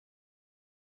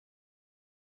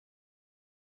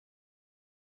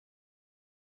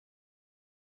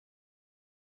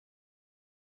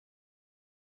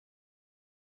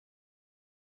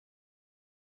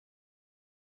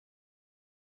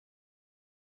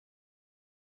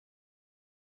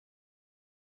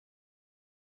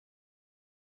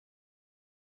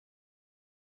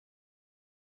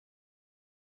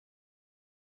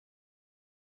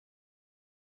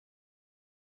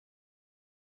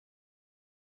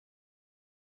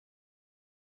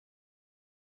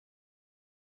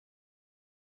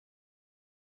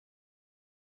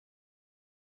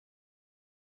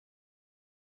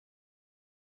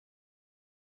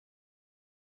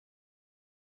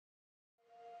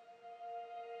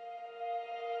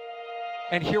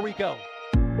And here we go.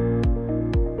 We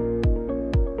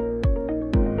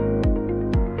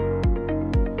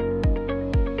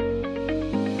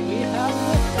have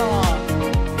liftoff.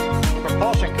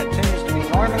 Propulsion continues to be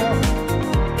nominal.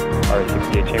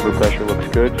 RCPA chamber pressure looks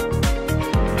good.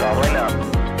 Traveling up.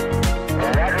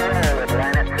 Roger, with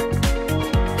planet.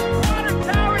 Water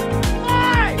towers,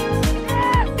 fly!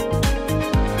 Yes!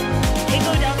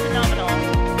 Tango down to nominal.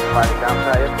 Flying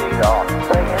downside SPD off.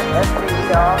 Bring in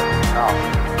SPD off.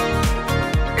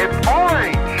 It's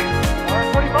orange!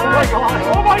 Oh my god!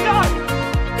 Oh my god!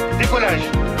 Decollage.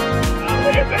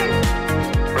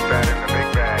 Put that in the big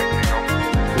bag,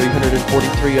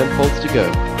 343 unfolds to go.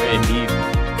 Indeed.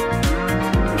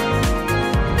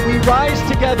 We rise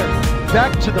together,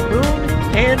 back to the moon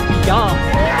and beyond.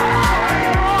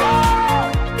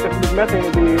 This methane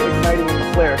will be igniting in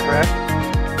the flare, correct?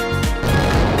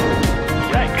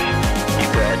 Yikes. You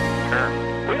good?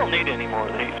 We don't need any more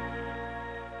of these.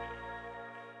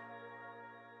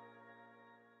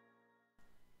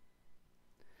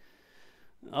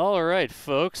 All right,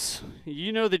 folks,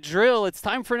 you know the drill. It's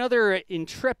time for another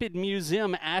Intrepid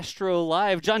Museum Astro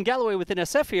Live. John Galloway with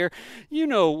NSF here. You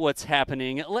know what's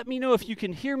happening. Let me know if you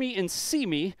can hear me and see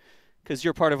me, because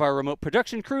you're part of our remote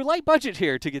production crew. Light budget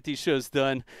here to get these shows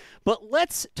done. But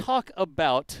let's talk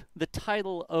about the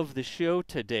title of the show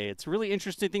today. It's a really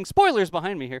interesting thing. Spoilers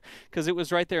behind me here, because it was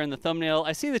right there in the thumbnail.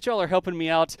 I see that y'all are helping me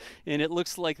out, and it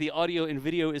looks like the audio and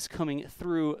video is coming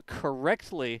through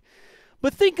correctly.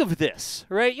 But think of this,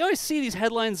 right? You always see these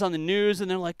headlines on the news,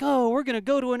 and they're like, oh, we're going to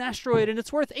go to an asteroid, and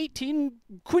it's worth $18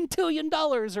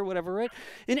 quintillion or whatever, right?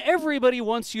 And everybody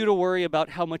wants you to worry about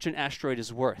how much an asteroid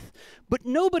is worth. But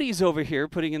nobody's over here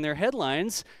putting in their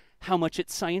headlines how much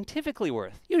it's scientifically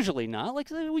worth. Usually not.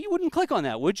 Like, you wouldn't click on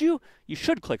that, would you? You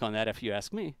should click on that if you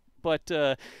ask me. But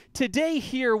today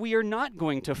here, we are not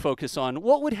going to focus on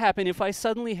what would happen if I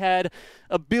suddenly had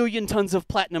 1 billion tons of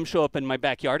platinum show up in my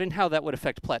backyard and how that would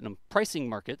affect platinum pricing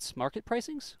markets, market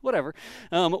pricings, whatever.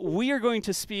 We are going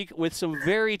to speak with some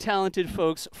very talented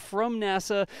folks from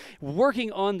NASA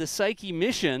working on the Psyche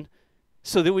mission,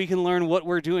 so that we can learn what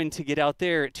we're doing to get out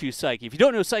there to Psyche. If you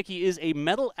don't know, Psyche is a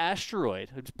metal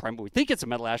asteroid. We think it's a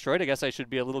metal asteroid. I guess I should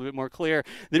be a little bit more clear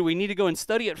that we need to go and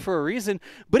study it for a reason.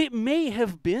 But it may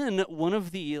have been one of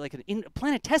the, like an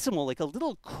planetesimal, like a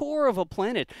little core of a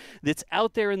planet that's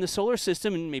out there in the solar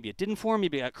system, and maybe it didn't form,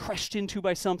 maybe it got crushed into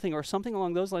by something or something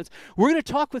along those lines. We're going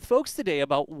to talk with folks today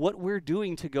about what we're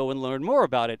doing to go and learn more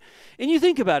about it. And you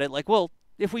think about it like, well,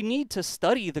 if we need to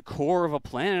study the core of a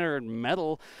planet or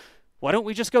metal, why don't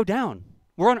we just go down?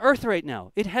 We're on Earth right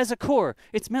now. It has a core.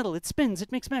 It's metal. It spins.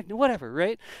 It makes magnet. Whatever,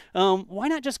 right? Why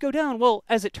not just go down? Well,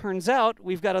 as it turns out,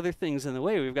 we've got other things in the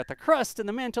way. We've got the crust and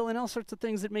the mantle and all sorts of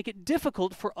things that make it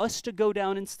difficult for us to go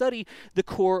down and study the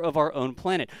core of our own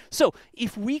planet. So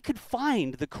if we could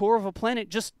find the core of a planet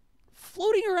just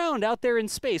floating around out there in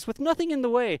space with nothing in the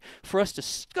way for us to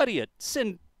study it,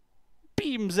 send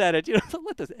beams at it,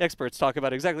 let the experts talk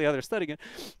about exactly how they're studying it.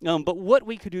 But what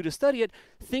we could do to study it,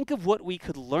 think of what we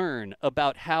could learn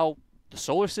about how the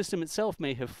solar system itself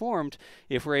may have formed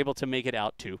if we're able to make it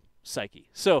out to Psyche.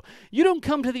 So you don't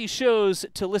come to these shows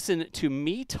to listen to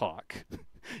me talk.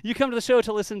 You come to the show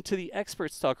to listen to the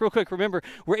experts talk. Real quick, remember,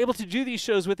 we're able to do these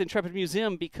shows with Intrepid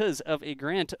Museum because of a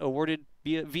grant awarded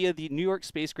via the New York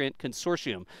Space Grant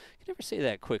Consortium. I can never say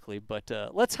that quickly, but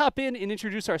let's hop in and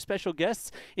introduce our special guests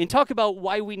and talk about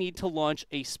why we need to launch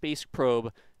a space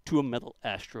probe to a metal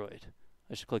asteroid.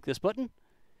 I should click this button.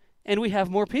 And we have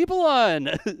more people on.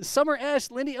 Summer Ash,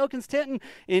 Lindy Elkins-Tanton,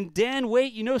 and Dan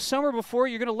Waite. You know Summer before.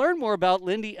 You're going to learn more about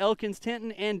Lindy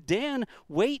Elkins-Tanton and Dan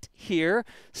Waite here.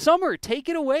 Summer, take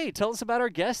it away. Tell us about our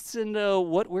guests and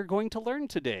what we're going to learn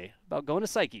today about going to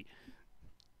Psyche.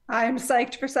 I'm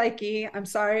psyched for Psyche. I'm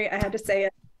sorry I had to say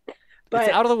it. But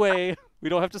it's out of the way. We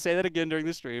don't have to say that again during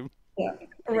the stream. Yeah,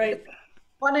 right.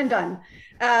 One and done.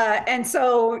 And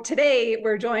so today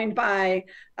we're joined by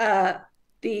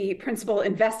the principal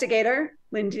investigator,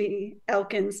 Lindy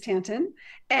Elkins-Tanton,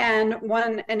 and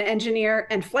an engineer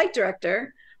and flight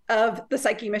director of the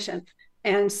Psyche mission.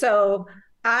 And so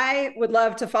I would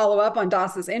love to follow up on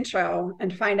Das's intro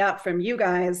and find out from you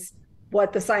guys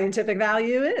what the scientific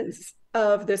value is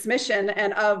of this mission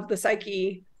and of the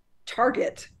Psyche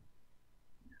target.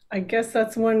 I guess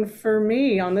that's one for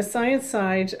me on the science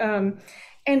side.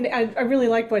 And I really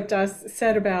like what Dust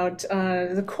said about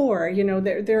the core. You know,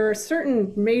 there are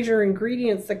certain major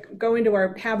ingredients that go into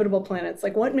our habitable planets,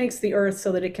 like what makes the Earth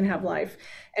so that it can have life.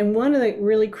 And one of the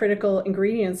really critical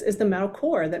ingredients is the metal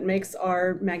core that makes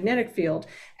our magnetic field.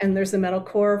 And there's the metal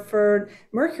core for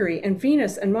Mercury and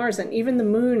Venus and Mars, and even the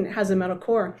moon has a metal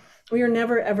core. We are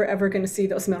never, ever, ever going to see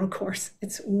those metal cores.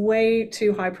 It's way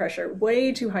too high pressure,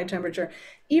 way too high temperature.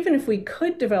 Even if we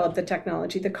could develop the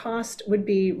technology, the cost would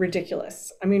be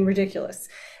ridiculous. I mean, ridiculous.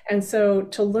 And so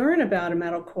to learn about a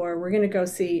metal core, we're going to go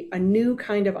see a new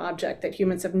kind of object that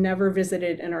humans have never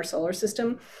visited in our solar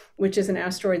system, which is an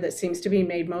asteroid that seems to be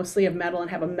made mostly of metal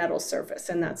and have a metal surface.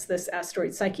 And that's this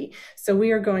asteroid Psyche. So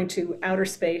we are going to outer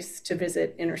space to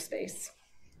visit inner space.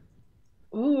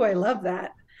 Ooh, I love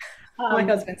that. My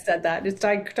husband said that.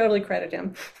 I totally credit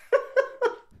him.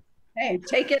 Hey,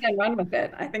 take it and run with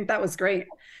it. I think that was great.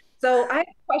 So I have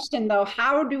a question though.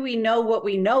 How do we know what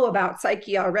we know about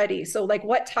Psyche already? So like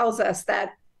what tells us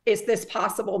that is this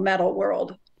possible metal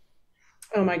world?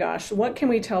 Oh my gosh, what can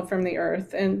we tell from the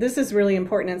Earth? And this is really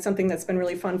important and something that's been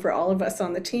really fun for all of us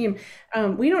on the team.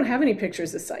 We don't have any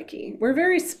pictures of Psyche. We're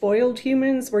very spoiled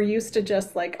humans. We're used to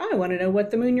just like, I want to know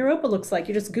what the moon Europa looks like.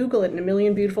 You just Google it and a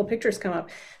million beautiful pictures come up.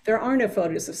 There are no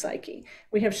photos of Psyche.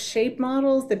 We have shape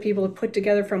models that people have put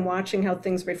together from watching how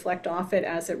things reflect off it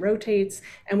as it rotates,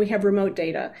 and we have remote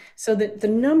data. So the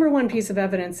number one piece of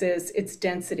evidence is its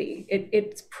density.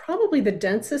 It's probably the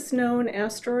densest known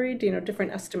asteroid. You know,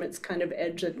 different estimates kind of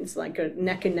edge it. It's like a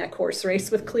neck and neck horse race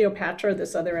with Cleopatra,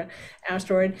 this other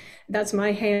asteroid. That's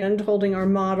my hand holding our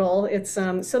model. It's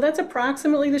so that's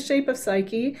approximately the shape of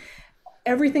Psyche.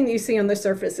 Everything that you see on the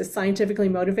surface is scientifically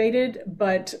motivated,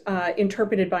 but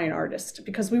interpreted by an artist,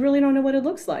 because we really don't know what it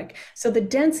looks like. So the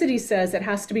density says it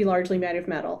has to be largely made of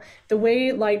metal. The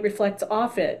way light reflects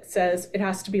off it says it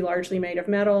has to be largely made of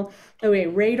metal. The way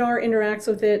radar interacts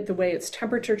with it, the way its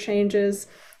temperature changes.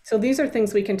 So these are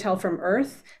things we can tell from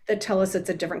Earth that tell us it's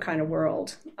a different kind of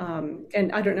world.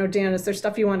 And I don't know, Dan, is there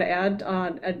stuff you want to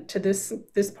add to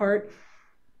this part?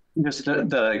 Just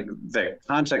the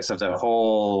context of the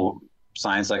whole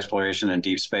science exploration in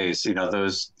deep space, you know,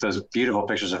 those beautiful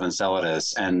pictures of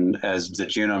Enceladus, and as the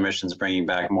Juno mission's bringing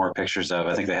back more pictures of,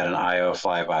 I think they had an Io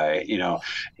flyby, you know,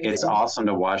 it's awesome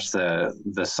to watch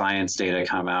the science data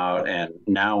come out, and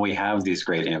now we have these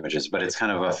great images. But it's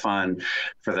kind of a fun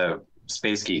for the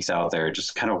space geeks out there,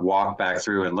 just kind of walk back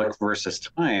through and look versus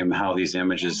time, how these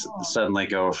images suddenly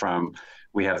go from,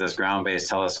 we have this ground-based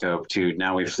telescope to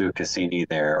now we flew Cassini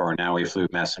there, or now we flew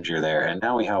Messenger there, and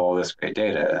now we have all this great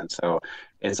data. And so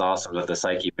it's awesome that the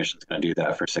Psyche mission is going to do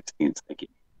that for 16 Psyche.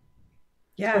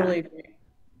 Yeah. Totally.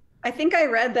 I think I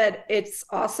read that it's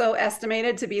also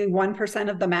estimated to be 1%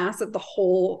 of the mass of the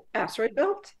whole asteroid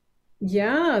belt.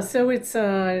 Yeah, so it's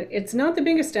not the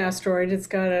biggest asteroid. It's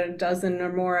got a dozen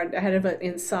or more ahead of it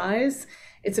in size.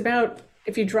 It's about,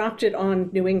 if you dropped it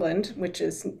on New England, which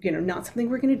is, you know, not something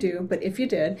we're going to do, but if you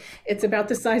did, it's about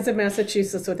the size of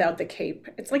Massachusetts without the Cape.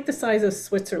 It's like the size of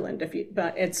Switzerland,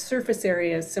 but its surface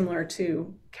area is similar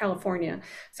to California.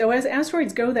 So as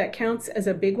asteroids go, that counts as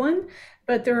a big one,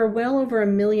 but there are well over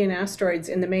 1 million asteroids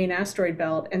in the main asteroid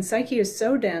belt, and Psyche is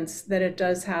so dense that it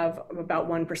does have about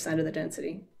 1% of the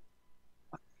density.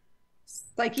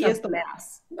 Psyche is the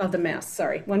mass.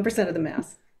 Sorry, 1% of the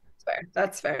mass. That's fair.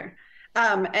 That's fair.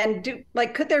 And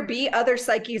could there be other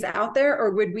Psyches out there,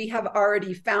 or would we have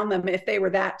already found them if they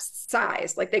were that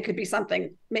size? Like they could be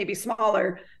something maybe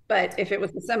smaller, but if it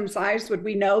was the same size, would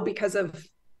we know because of?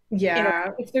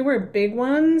 Yeah, if there were big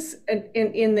ones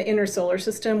in the inner solar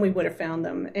system, we would have found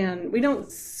them. And we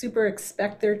don't super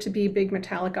expect there to be big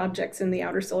metallic objects in the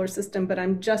outer solar system, but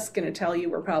I'm just going to tell you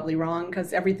we're probably wrong,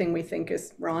 because everything we think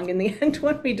is wrong in the end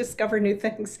when we discover new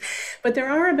things. But there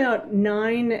are about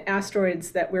 9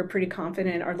 asteroids that we're pretty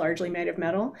confident are largely made of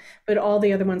metal, but all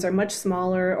the other ones are much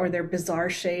smaller or they're bizarre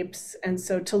shapes. And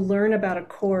so to learn about a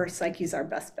core, Psyche's our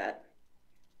best bet.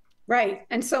 Right.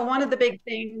 And so one of the big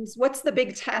things, what's the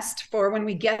big test for when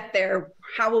we get there?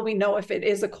 How will we know if it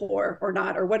is a core or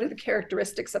not? Or what are the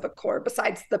characteristics of a core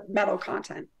besides the metal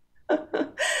content?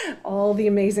 All the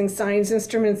amazing science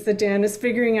instruments that Dan is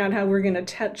figuring out how we're going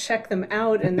to check them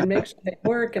out and then make sure they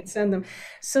work and send them.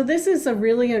 So this is a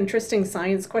really interesting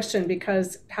science question,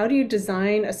 because how do you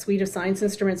design a suite of science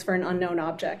instruments for an unknown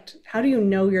object? How do you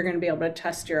know you're going to be able to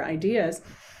test your ideas?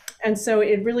 And so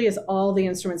it really is all the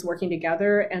instruments working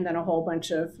together, and then a whole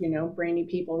bunch of, you know, brainy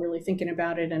people really thinking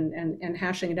about it and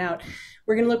hashing it out.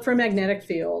 We're going to look for a magnetic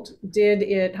field.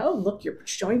 Oh, look, you're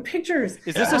showing pictures.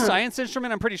 Is this a science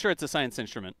instrument? I'm pretty sure it's a science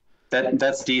instrument.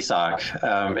 That's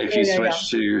DSOC. If you switch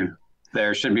to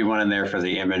There should be one in there for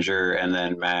the imager, and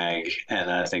then mag,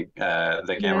 and I think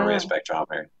the gamma ray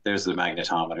spectrometer. There's the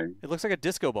magnetometer. It looks like a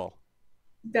disco ball.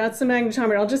 That's the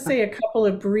magnetometer. I'll just say a couple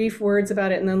of brief words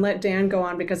about it and then let Dan go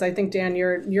on, because I think, Dan,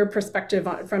 your perspective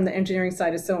from the engineering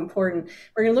side is so important.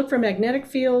 We're going to look for magnetic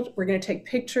field. We're going to take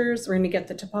pictures. We're going to get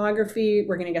the topography.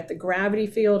 We're going to get the gravity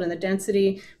field and the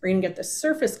density. We're going to get the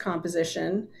surface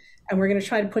composition, and we're going to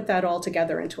try to put that all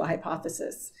together into a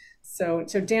hypothesis. So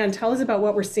Dan, tell us about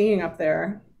what we're seeing up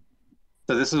there.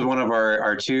 So this is one of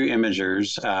our two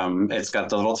imagers. It's got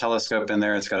the little telescope in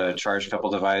there. It's got a charge couple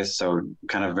device, so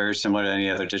kind of very similar to any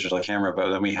other digital camera.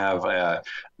 But then we have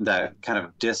that kind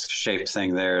of disc-shaped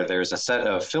thing there. There's a set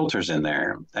of filters in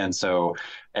there. And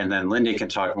then Lindy can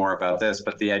talk more about this.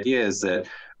 But the idea is that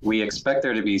we expect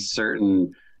there to be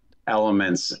certain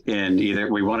elements in either,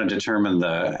 we want to determine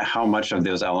how much of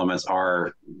those elements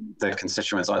are the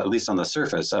constituents, at least on the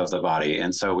surface of the body.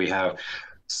 And so we have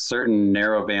certain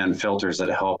narrowband filters that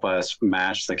help us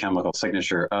match the chemical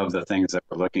signature of the things that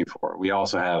we're looking for. We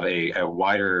also have a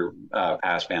wider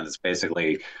passband that's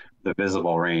basically the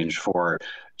visible range for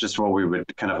just what we would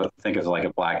kind of think of like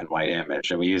a black and white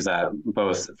image. And we use that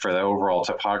both for the overall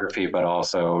topography, but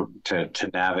also to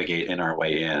navigate in our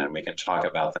way in. And we can talk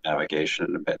about the navigation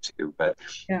in a bit too. But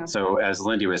so as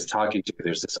Lindy was talking to,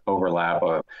 there's this overlap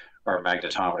of our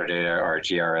magnetometer data, our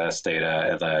GRS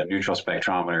data, the neutral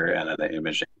spectrometer, and then the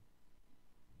imaging.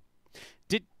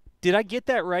 Did I get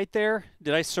that right there?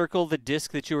 Did I circle the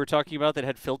disc that you were talking about that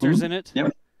had filters in it?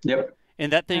 Yep.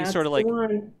 And that thing sort of like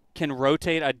can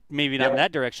rotate, maybe not in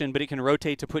that direction, but it can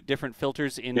rotate to put different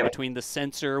filters in between the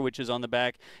sensor, which is on the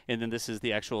back, and then this is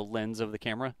the actual lens of the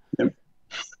camera.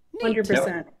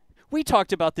 100%. We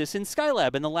talked about this in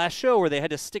Skylab in the last show, where they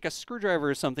had to stick a screwdriver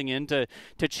or something in to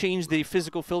change the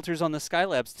physical filters on the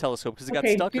Skylab's telescope because it got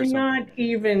stuck or something. Do not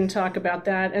even talk about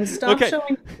that, and stop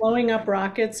showing blowing up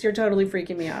rockets. You're totally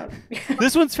freaking me out.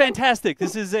 This one's fantastic.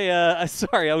 This is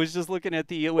sorry, I was just looking at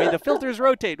the way the filters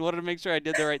rotate. Wanted to make sure I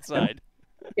did the right side.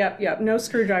 Yep. No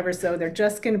screwdrivers, though. They're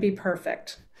just going to be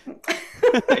perfect.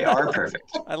 They are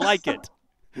perfect. I like it.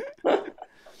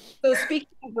 So speaking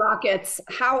of rockets,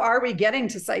 how are we getting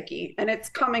to Psyche? And it's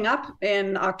coming up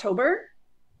in October.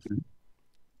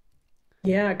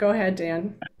 Yeah, go ahead,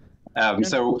 Dan.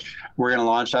 So we're going to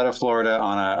launch out of Florida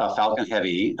on a Falcon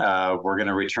Heavy. We're going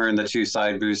to return the two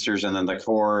side boosters, and then the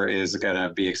core is going to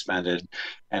be expended.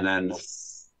 And then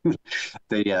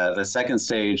the second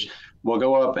stage, we'll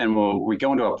go up and we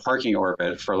go into a parking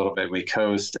orbit for a little bit. We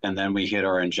coast, and then we hit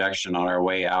our injection on our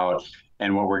way out.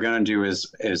 And what we're going to do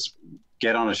is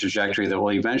get on a trajectory that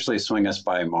will eventually swing us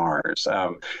by Mars.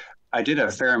 I did a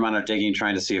fair amount of digging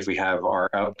trying to see if we have our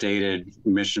updated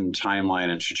mission timeline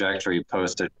and trajectory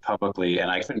posted publicly, and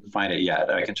I couldn't find it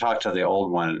yet. I can talk to the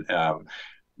old one,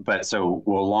 but so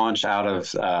we'll launch out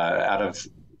of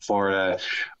Florida.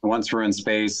 Once we're in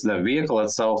space, the vehicle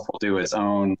itself will do its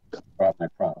own. Brought my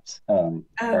props.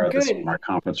 Our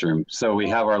conference room. So we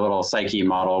have our little Psyche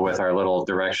model with our little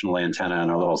directional antenna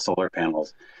and our little solar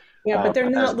panels. Yeah, but they're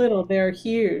not little, they're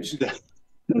huge.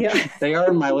 Yeah. They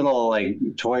are my little like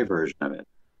toy version of it.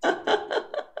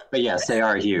 But yes, they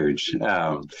are huge.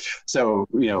 So,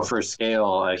 for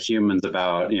scale, a human's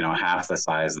about, half the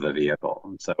size of the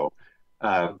vehicle. So,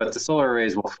 but the solar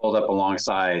arrays will fold up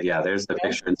alongside. Yeah, there's the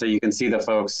picture. And so you can see the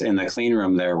folks in the clean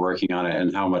room there working on it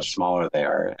and how much smaller they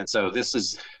are. And so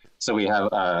we have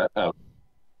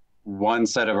one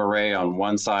set of array on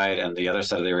one side and the other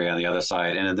set of the array on the other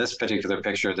side. And in this particular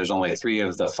picture, there's only 3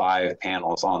 of the 5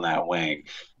 panels on that wing.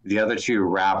 The other 2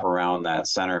 wrap around that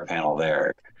center panel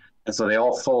there. And so they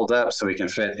all fold up so we can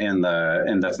fit in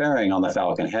the fairing on the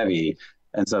Falcon Heavy.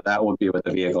 And so that will be what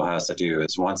the vehicle has to do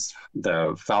is once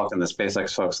the Falcon, the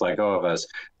SpaceX folks let go of us,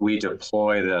 we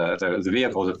deploy the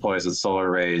vehicle deploys its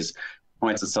solar arrays,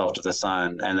 points itself to the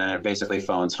sun, and then it basically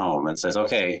phones home and says,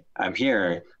 okay, I'm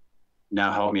here.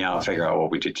 Now help me out, figure out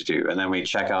what we need to do. And then we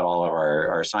check out all of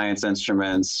our science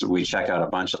instruments. We check out a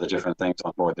bunch of the different things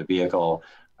on board the vehicle.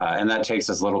 And that takes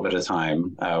us a little bit of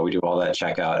time. We do all that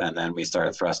checkout, and then we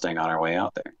start thrusting on our way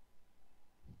out there.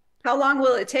 How long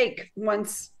will it take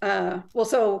once?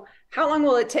 So how long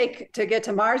will it take to get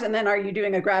to Mars? And then are you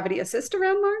doing a gravity assist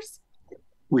around Mars?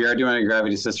 We are doing a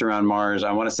gravity assist around Mars.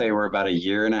 I want to say we're about 1.5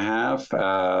 years.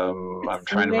 I'm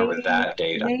trying to remember that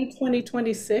data. May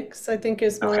 2026, I think,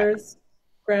 is Mars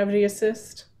gravity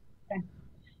assist. Okay.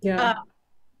 Yeah.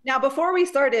 Now, before we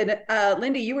started,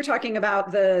 Lindy, you were talking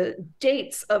about the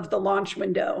dates of the launch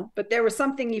window, but there was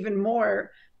something even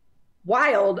more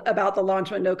wild about the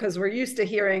launch window because we're used to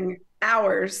hearing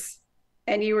hours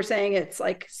And you were saying it's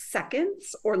like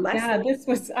seconds or less? Yeah,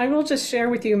 I will just share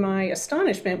with you my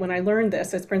astonishment when I learned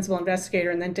this as principal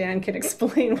investigator, and then Dan can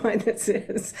explain why this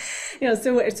is.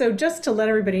 So just to let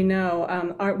everybody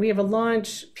know, we have a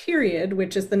launch period,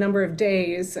 which is the number of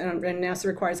days, and NASA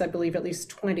requires, I believe, at least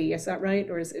 20. Is that right?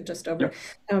 Or is it just over?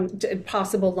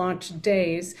 Possible launch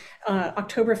days,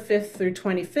 October 5th through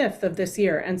 25th of this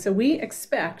year. And so we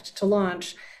expect to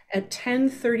launch at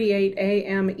 10:38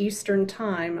 a.m. Eastern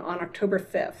Time on October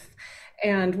 5th.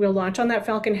 And we'll launch on that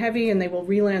Falcon Heavy, and they will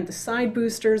reland the side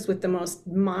boosters with the most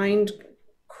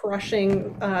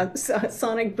mind-crushing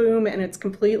sonic boom, and it's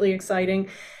completely exciting.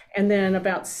 And then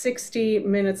about 60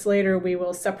 minutes later, we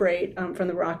will separate from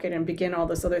the rocket and begin all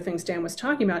those other things Dan was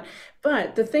talking about.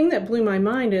 But the thing that blew my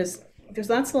mind is,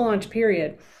 that's the launch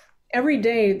period. Every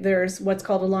day there's what's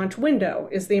called a launch window,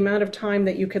 is the amount of time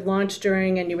that you could launch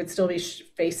during, and you would still be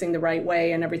facing the right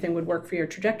way and everything would work for your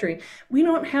trajectory. We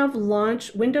don't have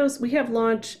launch windows, we have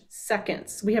launch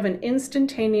seconds. We have an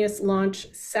instantaneous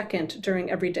launch second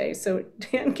during every day. So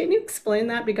Dan, can you explain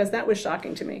that? Because that was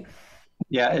shocking to me.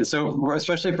 Yeah, and so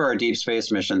especially for our deep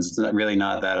space missions, it's really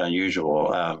not that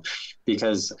unusual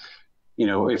because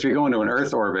if you're going to an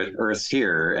Earth orbit, Earth's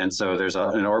here. And so there's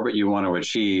an orbit you want to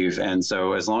achieve. And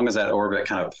so as long as that orbit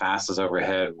kind of passes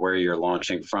overhead where you're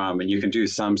launching from, and you can do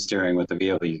some steering with the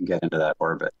vehicle, you can get into that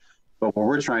orbit. But what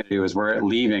we're trying to do is we're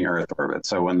leaving Earth orbit.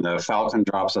 So when the Falcon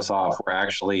drops us off,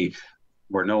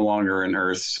 we're no longer in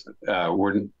Earth's,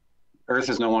 Earth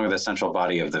is no longer the central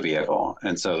body of the vehicle.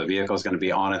 And so the vehicle is going to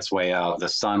be on its way out. The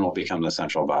sun will become the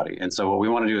central body. And so what we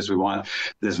want to do is we want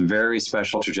this very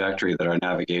special trajectory that our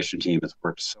navigation team has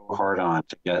worked so hard on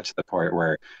to get to the point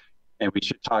where, and we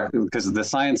should talk, because the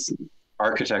science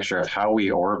architecture of how we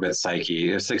orbit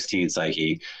Psyche, 16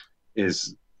 Psyche,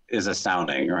 is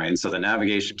astounding, right? And so the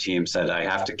navigation team said, I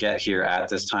have to get here at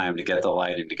this time to get the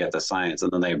lighting, to get the science.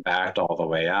 And then they backed all the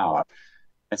way out.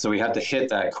 And so we have to hit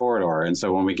that corridor. And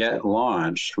so when we get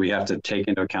launched, we have to take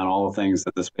into account all the things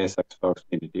that the SpaceX folks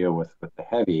need to deal with the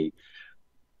Heavy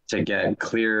to get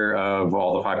clear of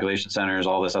all the population centers,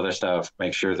 all this other stuff,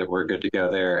 make sure that we're good to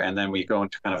go there. And then we go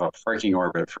into kind of a parking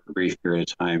orbit for a brief period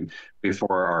of time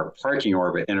before our parking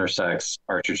orbit intersects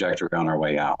our trajectory on our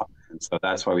way out. And so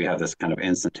that's why we have this kind of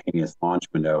instantaneous launch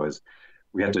window, is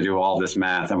we have to do all this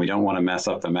math and we don't want to mess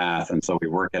up the math. And so we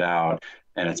work it out.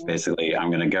 And it's basically,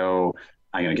 I'm going to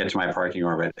get to my parking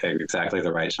orbit at exactly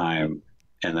the right time,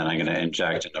 and then I'm going to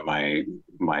inject into my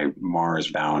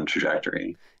Mars-bound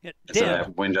trajectory. Yeah, so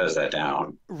that windows that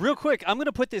down. Real quick, I'm going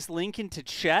to put this link into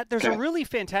chat. There's a really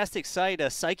fantastic site,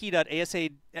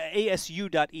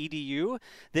 psyche.asu.edu,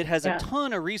 that has a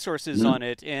ton of resources on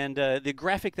it, and the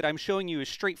graphic that I'm showing you is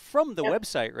straight from the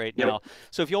website right now.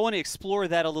 So if you all want to explore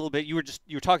that a little bit, you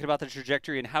were talking about the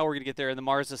trajectory and how we're going to get there and the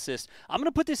Mars assist. I'm going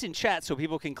to put this in chat so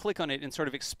people can click on it and sort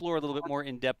of explore a little bit more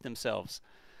in depth themselves.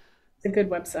 It's a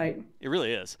good website. It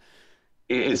really is.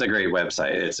 It's a great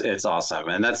website. It's awesome.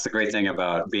 And that's the great thing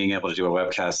about being able to do a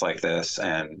webcast like this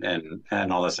and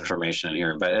all this information in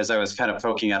here. But as I was kind of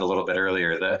poking at a little bit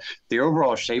earlier, the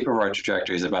overall shape of our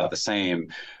trajectory is about the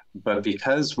same. But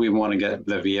because we want to get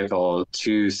the vehicle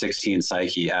to 16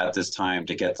 Psyche at this time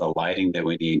to get the lighting that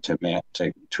we need to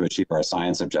achieve our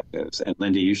science objectives. And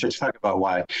Lindy, you should talk about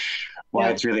why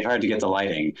it's really hard to get the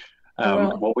lighting.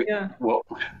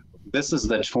 This is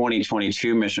the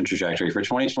 2022 mission trajectory. For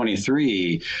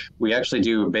 2023, we actually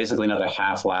do basically another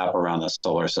half lap around the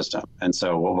solar system. And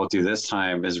so what we'll do this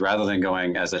time is, rather than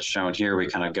going as it's shown here, we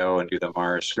kind of go and do the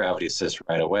Mars gravity assist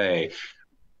right away.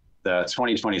 The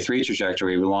 2023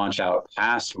 trajectory, we launch out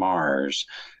past Mars.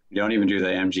 We don't even do the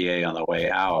MGA on the way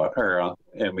out,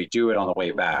 and we do it on the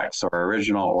way back. So our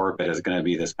original orbit is going to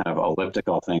be this kind of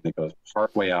elliptical thing that goes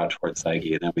part way out towards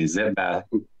Psyche, and then we zip back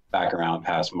around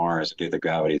past Mars and do the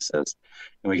gravity assist,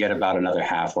 and we get about another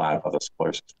half lap of the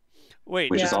solar system.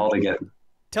 Wait, which is all to get.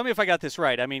 Tell me if I got this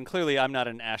right. I mean, clearly I'm not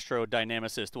an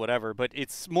astrodynamicist, whatever, but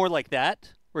it's more like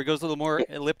that, where it goes a little more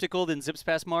elliptical than zips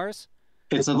past Mars?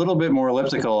 It's a little bit more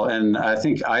elliptical, and I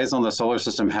think Eyes on the Solar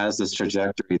System has this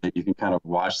trajectory that you can kind of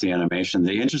watch the animation.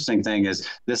 The interesting thing is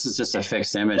this is just a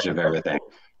fixed image of everything.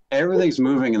 Everything's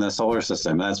moving in the solar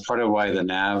system. That's part of why the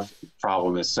nav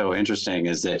problem is so interesting,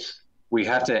 is that we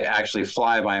have to actually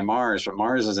fly by Mars, but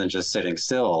Mars isn't just sitting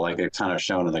still like it's kind of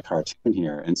shown in the cartoon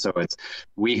here. And so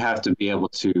we have to be able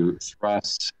to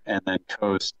thrust and then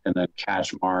coast and then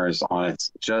catch Mars on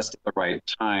its just the right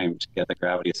time to get the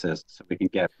gravity assist, so we can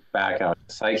get back out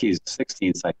to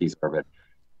 16 Psyche's orbit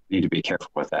need to be careful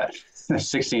with that.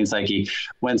 16 Psyche,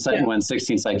 when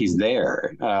 16 Psyche's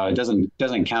there, it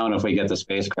doesn't count if we get the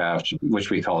spacecraft, which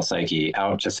we call Psyche,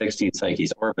 out to 16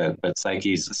 Psyche's orbit, but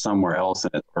Psyche's somewhere else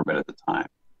in its orbit at the time.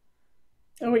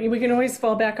 We can always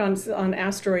fall back on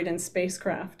asteroid and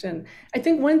spacecraft. And I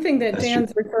think one thing that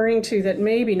Dan's referring to that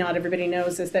maybe not everybody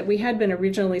knows is that we had been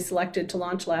originally selected to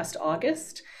launch last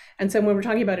August. And so when we're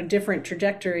talking about a different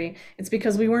trajectory, it's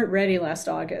because we weren't ready last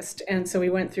August. And so we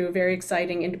went through a very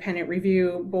exciting independent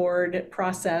review board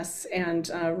process and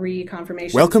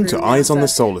reconfirmation. Welcome to Eyes on the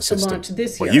Solar System,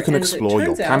 where you can and explore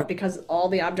your planet. Because all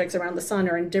the objects around the sun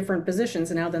are in different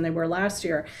positions now than they were last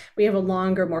year, we have a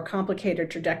longer, more complicated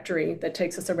trajectory that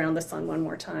takes us around the sun one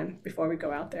more time before we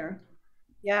go out there.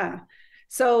 Yeah.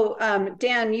 So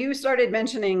Dan, you started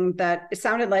mentioning that it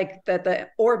sounded like that the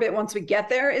orbit once we get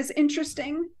there is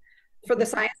interesting for the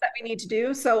science that we need to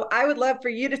do. So I would love for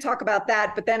you to talk about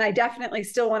that, but then I definitely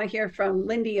still want to hear from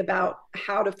Lindy about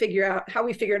how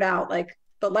we figured out like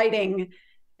the lighting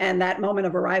and that moment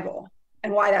of arrival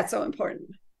and why that's so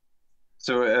important.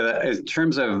 So in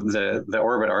terms of the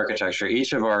orbit architecture,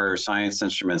 each of our science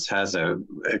instruments has a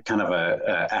kind of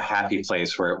a happy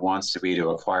place where it wants to be to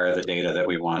acquire the data that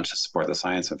we want to support the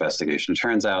science investigation. It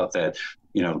turns out that,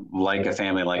 like a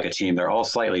family, like a team, they're all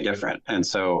slightly different. And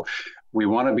so we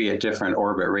want to be at different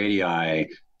orbit radii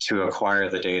to acquire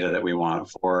the data that we want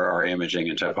for our imaging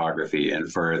and topography and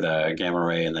for the gamma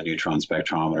ray and the neutron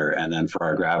spectrometer, and then for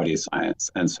our gravity science.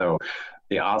 And so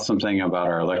the awesome thing about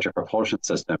our electric propulsion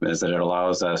system is that it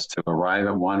allows us to arrive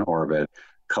at one orbit,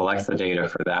 collect the data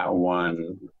for that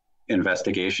one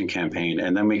investigation campaign,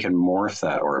 and then we can morph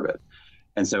that orbit.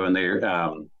 And so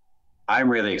I'm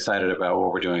really excited about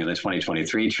what we're doing in the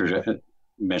 2023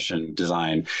 mission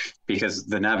design, because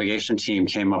the navigation team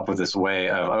came up with this way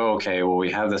of, we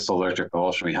have this electric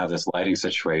propulsion, we have this lighting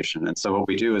situation. And so what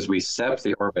we do is we step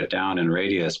the orbit down in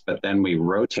radius, but then we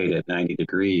rotate it 90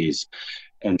 degrees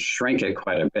and shrink it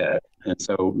quite a bit. And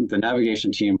so the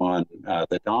navigation team on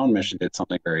the Dawn mission did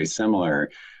something very similar,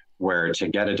 where to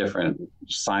get a different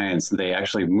science, they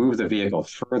actually moved the vehicle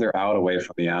further out away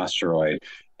from the asteroid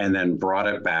and then brought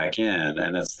it back in.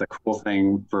 And it's the cool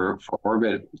thing for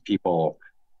orbit people.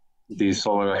 These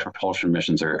solar electric propulsion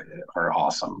missions are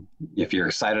awesome. If you're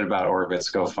excited about orbits,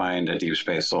 go find a deep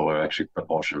space solar electric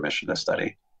propulsion mission to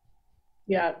study.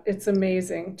 Yeah, it's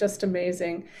amazing, just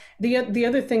amazing. The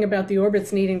other thing about the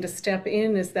orbits needing to step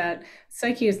in is that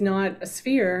Psyche is not a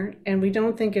sphere, and we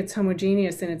don't think it's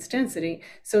homogeneous in its density.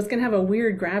 So it's going to have a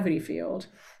weird gravity field.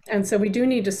 And so we do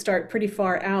need to start pretty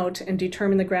far out and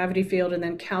determine the gravity field and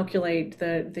then calculate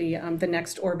the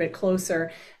next orbit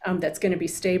closer that's going to be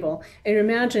stable. And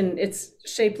imagine it's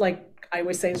shaped like, I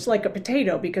always say it's like a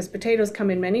potato, because potatoes come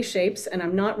in many shapes, and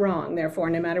I'm not wrong. Therefore,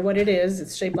 no matter what it is,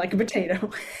 it's shaped like a potato.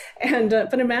 And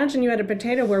but imagine you had a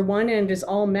potato where one end is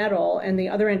all metal and the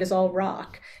other end is all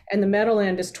rock, and the metal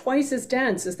end is twice as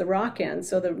dense as the rock end.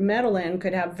 So the metal end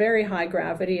could have very high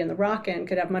gravity, and the rock end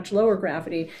could have much lower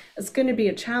gravity. It's going to be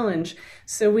a challenge.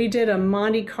 So we did a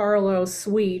Monte Carlo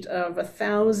suite of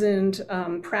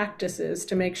 1,000 practices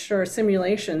to make sure,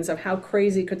 simulations of how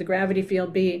crazy could the gravity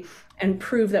field be, and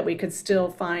prove that we could still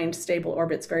find stable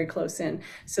orbits very close in.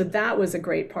 So that was a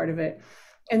great part of it.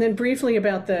 And then briefly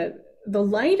about the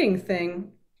lighting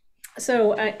thing.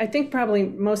 So I think probably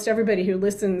most everybody who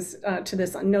listens to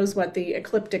this knows what the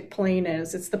ecliptic plane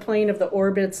is. It's the plane of the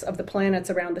orbits of the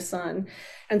planets around the sun.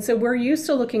 And so we're used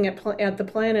to looking at the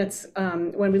planets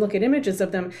when we look at images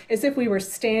of them as if we were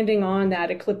standing on that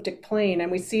ecliptic plane,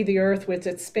 and we see the Earth with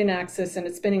its spin axis and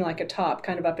it's spinning like a top,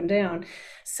 kind of up and down.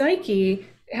 Psyche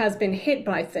has been hit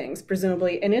by things,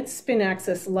 presumably, and its spin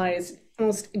axis lies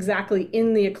almost exactly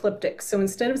in the ecliptic. So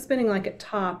instead of spinning like a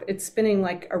top, it's spinning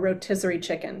like a rotisserie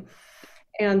chicken.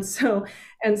 And so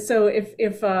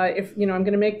if I'm going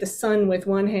to make the sun with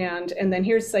one hand, and then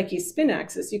here's Psyche's spin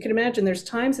axis, you can imagine there's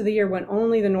times of the year when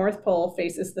only the North Pole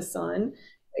faces the sun.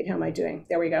 Wait, how am I doing?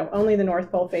 There we go. Only the North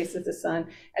Pole faces the sun.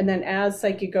 And then as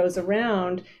Psyche goes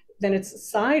around, then it's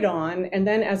side on, and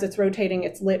then as it's rotating,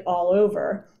 it's lit all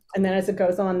over. And then as it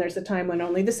goes on, there's a time when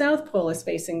only the South Pole is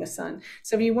facing the sun.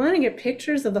 So if you want to get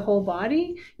pictures of the whole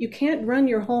body, you can't run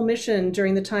your whole mission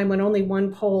during the time when only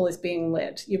one pole is being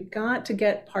lit. You've got to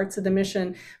get parts of the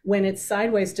mission when it's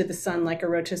sideways to the sun, like a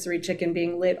rotisserie chicken,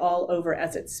 being lit all over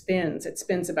as it spins. It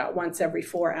spins about once every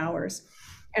 4 hours.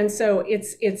 And so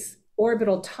its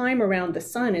orbital time around the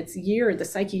sun, its year, the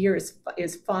Psyche year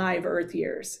is 5 Earth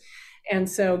years. And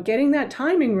so getting that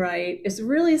timing right is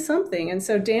really something. And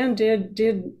so Dan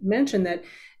did mention that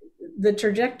the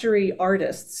trajectory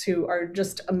artists who are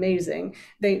just amazing.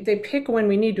 They pick when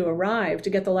we need to arrive to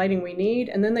get the lighting we need,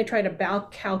 and then they try to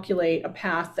calculate a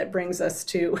path that brings us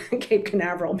to Cape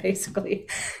Canaveral, basically.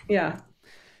 Yeah.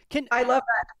 I love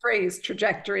that phrase,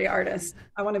 trajectory artist.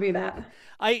 I want to be that.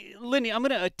 Lindy, I'm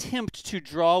going to attempt to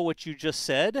draw what you just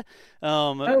said.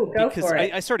 Go because for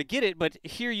it. I sort of get it, but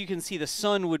here you can see the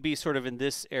sun would be sort of in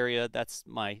this area. That's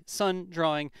my sun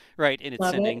drawing, right? And it's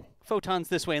sending photons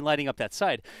this way and lighting up that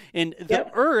side. And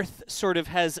the Earth sort of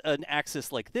has an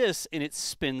axis like this, and it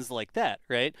spins like that,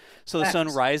 right? So the sun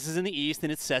rises in the east,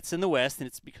 and it sets in the west, and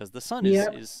it's because the sun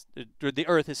the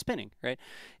Earth is spinning, right?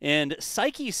 And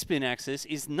Psyche's spin axis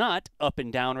is not up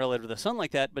and down relative to the sun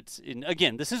like that, but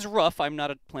again, this is rough. I'm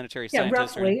not a planetary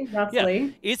scientist. Roughly. Yeah,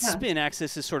 its spin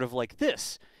axis is sort of like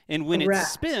this. And when it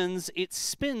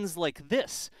spins like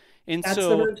this. And that's so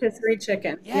the rotisserie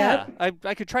chicken. Yeah,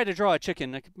 I could try to draw a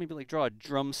chicken. I could maybe like draw a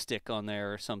drumstick on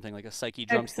there or something, like a Psyche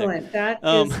drumstick.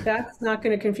 Excellent. That's not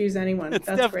going to confuse anyone. That's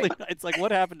definitely great. It's like,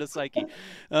 what happened to Psyche?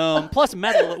 Plus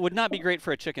metal would not be great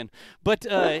for a chicken. But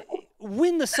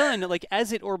when the sun, like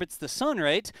as it orbits the sun,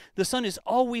 right, the sun is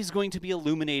always going to be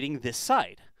illuminating this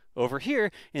side over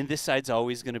here, and this side's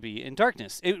always going to be in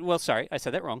darkness. Well, sorry, I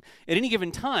said that wrong. At any given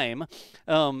time,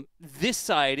 this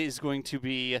side is going to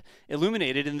be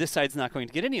illuminated, and this side's not going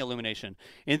to get any illumination.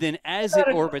 And then as it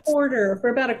orbits... For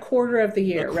about a quarter of the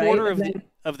year, right? A quarter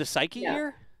of the Psyche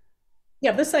year?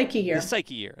 Yeah, the Psyche year. The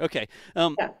Psyche year, okay.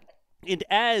 And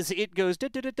as it goes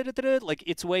like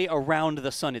its way around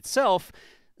the sun itself,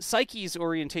 Psyche's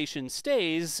orientation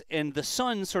stays, and the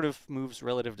sun sort of moves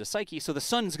relative to Psyche. So the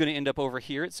sun's going to end up over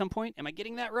here at some point. Am I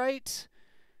getting that right?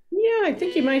 Yeah, I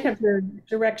think you might have your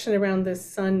direction around the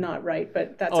sun not right,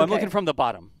 but that's okay. I'm looking from the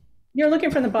bottom. You're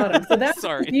looking from the bottom. So that's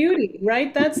Sorry. the beauty,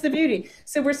 right? That's the beauty.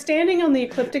 So we're standing on the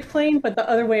ecliptic plane, but the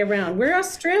other way around. We're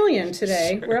Australian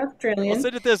today. Sure. We're Australian. I'll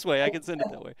send it this way. I can send it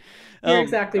that way. You're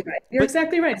exactly right. You're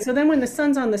exactly right. So then when the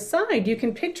sun's on the side, you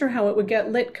can picture how it would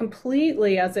get lit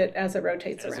completely as it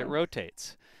rotates around. As it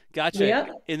rotates. Gotcha. Yep.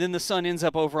 And then the sun ends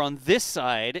up over on this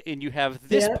side, and you have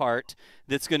this part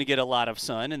that's going to get a lot of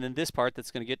sun, and then this part that's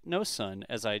going to get no sun,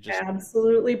 as I just...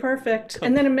 Absolutely perfect.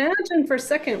 And then imagine for a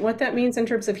second what that means in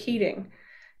terms of heating.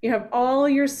 You have all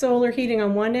your solar heating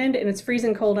on one end, and it's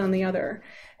freezing cold on the other.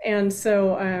 And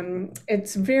so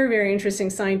it's very, very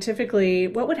interesting scientifically.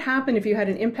 What would happen if you had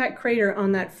an impact crater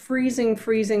on that freezing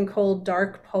cold,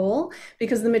 dark pole?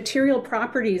 Because the material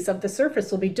properties of the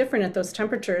surface will be different at those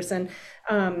temperatures. And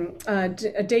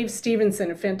Dave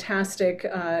Stevenson, a fantastic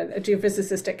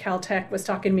geophysicist at Caltech, was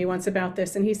talking to me once about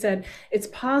this. And he said, it's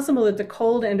possible that the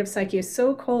cold end of Psyche is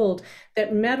so cold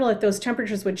that metal at those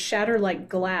temperatures would shatter like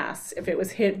glass if it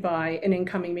was hit by an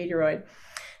incoming meteoroid.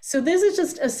 So this is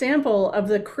just a sample of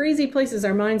the crazy places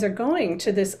our minds are going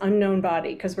to this unknown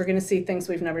body, because we're going to see things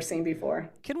we've never seen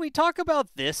before. Can we talk about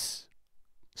this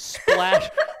splash,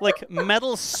 like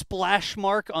metal splash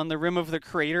mark on the rim of the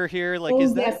crater here? Like,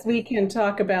 is that... Yes, we can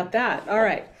talk about that. All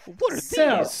right. What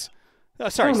are these?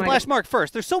 Sorry, splash mark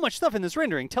first. There's so much stuff in this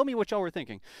rendering. Tell me what y'all were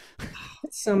thinking.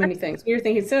 So many things. You're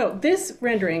thinking. So this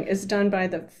rendering is done by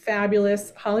the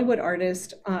fabulous Hollywood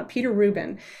artist, Peter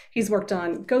Rubin. He's worked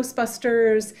on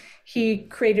Ghostbusters. He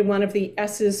created one of the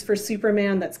S's for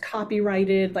Superman that's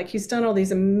copyrighted. Like, he's done all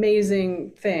these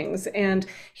amazing things. And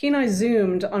he and I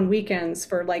Zoomed on weekends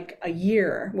for like a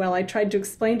year while I tried to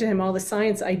explain to him all the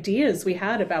science ideas we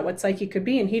had about what Psyche could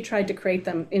be. And he tried to create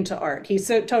them into art. He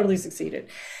totally succeeded.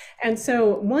 And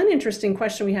so one interesting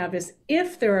question we have is,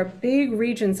 if there are big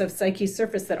regions of Psyche's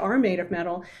surface that are made of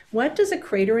metal, what does a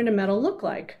crater into metal look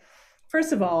like?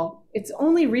 First of all, it's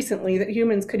only recently that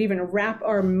humans could even wrap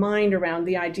our mind around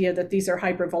the idea that these are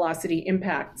hypervelocity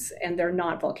impacts and they're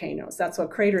not volcanoes. That's what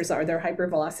craters are. They're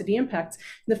hypervelocity impacts.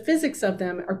 The physics of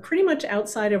them are pretty much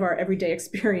outside of our everyday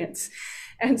experience.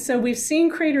 And so we've seen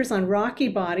craters on rocky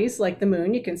bodies like the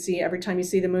moon. You can see every time you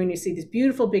see the moon, you see these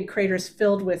beautiful big craters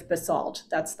filled with basalt.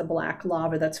 That's the black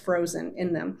lava that's frozen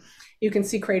in them. You can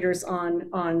see craters on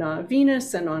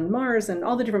Venus and on Mars and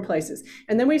all the different places.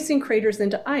 And then we've seen craters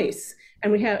into ice.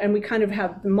 And we kind of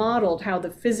have modeled how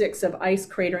the physics of ice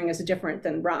cratering is different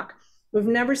than rock. We've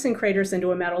never seen craters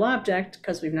into a metal object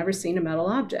because we've never seen a metal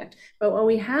object. But what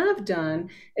we have done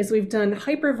is we've done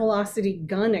hypervelocity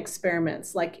gun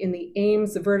experiments, like in the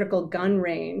Ames vertical gun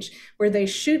range, where they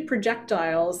shoot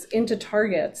projectiles into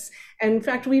targets. And in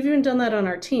fact, we've even done that on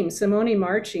our team. Simone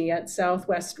Marchi at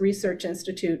Southwest Research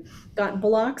Institute got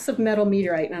blocks of metal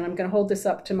meteorite. And I'm going to hold this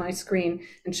up to my screen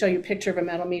and show you a picture of a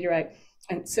metal meteorite.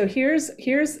 And so here's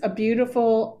a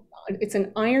beautiful It's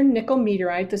an iron nickel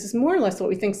meteorite. This is more or less what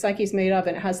we think Psyche's made of,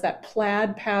 and it has that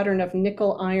plaid pattern of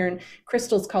nickel iron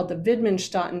crystals called the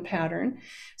Widmanstätten pattern.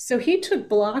 So he took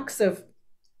blocks of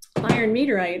iron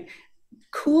meteorite,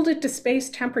 cooled it to space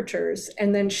temperatures,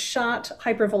 and then shot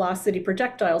hypervelocity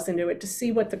projectiles into it to see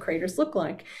what the craters look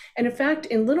like. And in fact,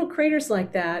 in little craters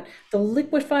like that, the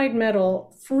liquefied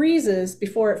metal freezes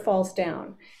before it falls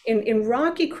down. In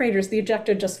rocky craters, the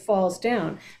ejecta just falls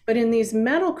down. But in these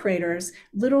metal craters,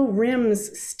 little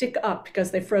rims stick up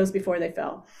because they froze before they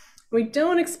fell. We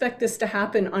don't expect this to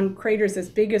happen on craters as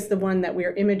big as the one that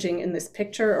we're imaging in this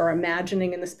picture or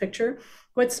imagining in this picture.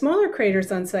 But smaller craters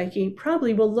on Psyche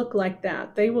probably will look like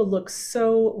that. They will look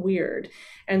so weird.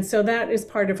 And so that is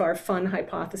part of our fun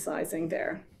hypothesizing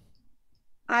there.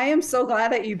 I am so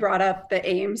glad that you brought up the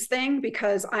Ames thing,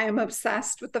 because I am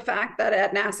obsessed with the fact that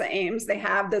at NASA Ames, they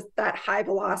have that high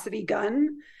velocity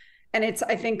gun. And it's,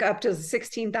 I think, up to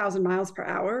 16,000 miles per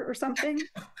hour or something.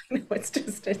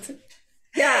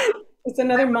 Yeah, it's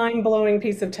another mind-blowing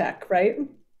piece of tech, right?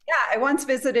 Yeah, I once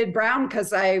visited Brown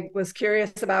because I was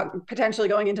curious about potentially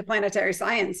going into planetary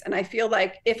science. And I feel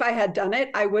like if I had done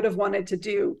it, I would have wanted to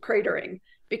do cratering,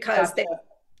 because the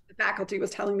faculty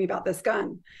was telling me about this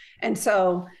gun. And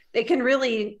so they can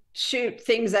really shoot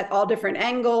things at all different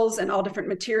angles and all different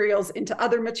materials into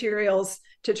other materials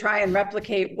to try and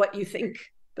replicate what you think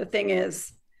the thing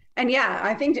is. And yeah,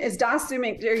 I think, is DOS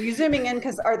zooming, are you zooming in?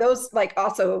 Because are those like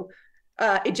also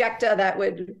ejecta that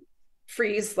would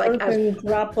freeze like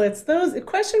droplets? Those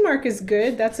question mark is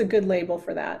good. That's a good label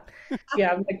for that.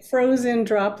 Yeah, like frozen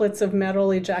droplets of metal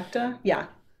ejecta. Yeah.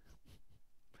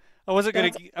 I wasn't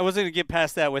gonna get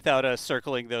past that without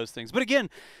circling those things. But again,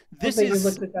 this you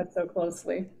looked at that so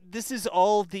closely. This is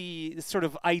all the sort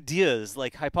of ideas,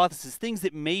 like hypotheses, things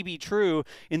that may be true.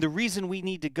 And the reason we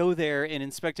need to go there and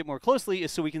inspect it more closely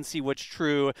is so we can see what's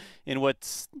true and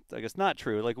what's, I guess, not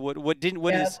true. Like what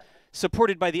is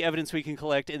supported by the evidence we can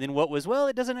collect, and then what was, well,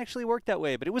 it doesn't actually work that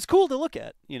way, but it was cool to look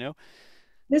at, you know?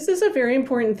 This is a very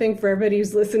important thing for everybody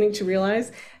who's listening to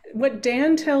realize. What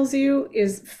Dan tells you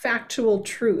is factual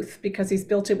truth because he's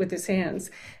built it with his hands.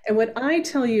 And what I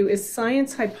tell you is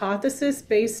science hypothesis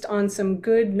based on some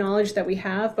good knowledge that we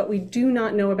have, but we do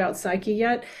not know about Psyche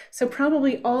yet. So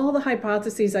probably all the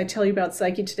hypotheses I tell you about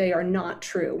Psyche today are not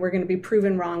true. We're going to be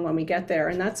proven wrong when we get there.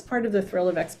 And that's part of the thrill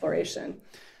of exploration.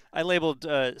 I labeled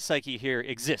Psyche here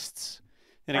exists.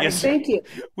 And I guess thank you.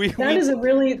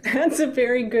 That's a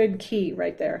very good key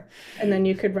right there. And then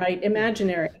you could write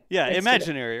imaginary. Yeah,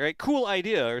 imaginary, right? Cool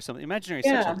idea or something. Imaginary is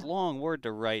such a long word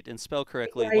to write and spell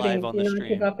correctly live on the stream.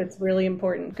 Give up. It's really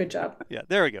important. Good job. Yeah,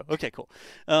 there we go. Okay, cool.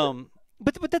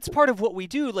 But that's part of what we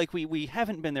do. Like we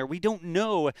haven't been there. We don't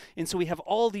know. And so we have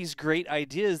all these great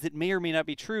ideas that may or may not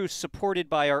be true, supported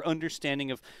by our understanding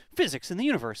of physics and the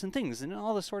universe and things and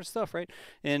all this sort of stuff, right?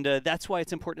 And that's why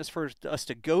it's important for us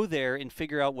to go there and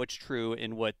figure out what's true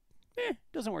and what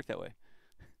doesn't work that way.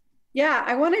 Yeah,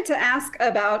 I wanted to ask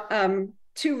about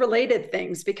two related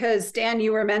things, because Dan,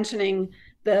 you were mentioning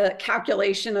the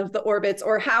calculation of the orbits,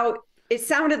 or how it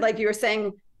sounded like you were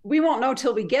saying we won't know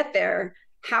till we get there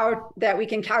how that we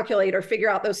can calculate or figure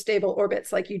out those stable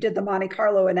orbits, like you did the Monte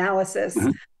Carlo analysis,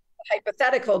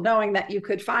 hypothetical, knowing that you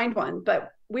could find one,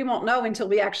 but we won't know until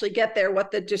we actually get there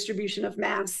what the distribution of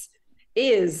mass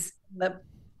is in the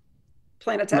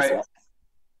planetesimal. Right.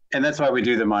 And that's why we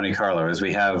do the Monte Carlo, is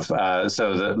we have,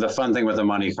 so the fun thing with the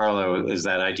Monte Carlo is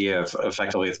that idea of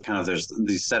effectively kind of there's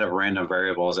these set of random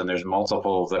variables and there's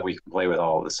multiple that we can play with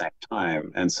all at the same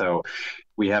time. And so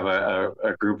we have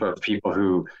a group of people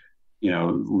who, you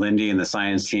know, Lindy and the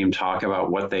science team talk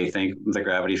about what they think the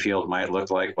gravity field might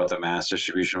look like, what the mass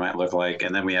distribution might look like.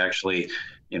 And then we actually,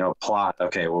 you know, plot,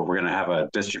 okay, well, we're going to have a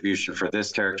distribution for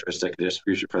this characteristic, a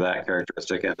distribution for that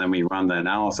characteristic. And then we run the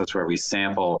analysis where we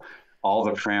sample all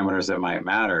the parameters that might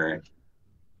matter,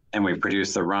 and we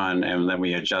produce the run, and then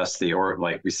we adjust the orbit,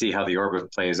 like we see how the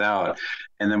orbit plays out.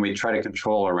 And then we try to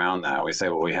control around that. We say,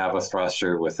 well, we have a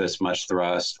thruster with this much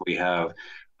thrust. We have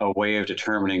a way of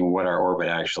determining what our orbit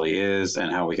actually is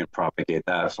and how we can propagate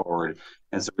that forward.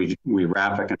 And so we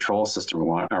wrap a control system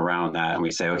around that, and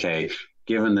we say, okay,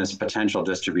 given this potential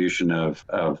distribution of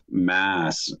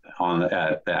mass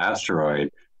at the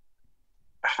asteroid,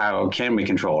 how can we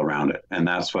control around it? And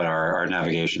that's what our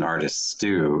navigation artists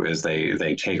do, is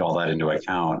they take all that into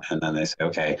account, and then they say,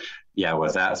 okay, yeah,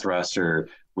 with that thruster,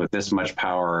 with this much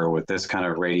power, with this kind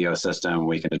of radio system,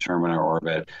 we can determine our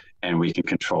orbit and we can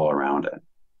control around it.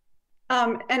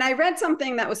 And I read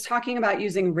something that was talking about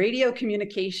using radio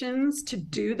communications to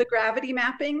do the gravity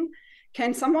mapping.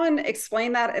 Can someone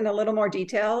explain that in a little more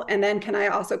detail? And then can I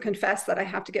also confess that I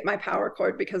have to get my power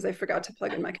cord because I forgot to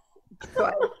plug in my computer.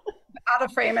 So out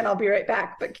of frame and I'll be right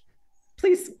back, but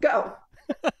please go.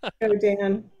 Go,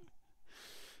 Dan.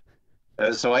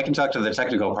 So I can talk to the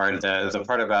technical part. The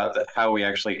part about how we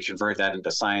actually convert that into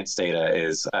science data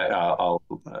is I'll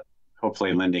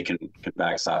hopefully Lindy can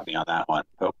backstop me on that one.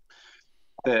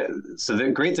 So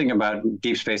the great thing about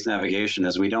deep space navigation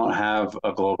is we don't have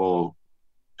a global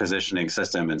positioning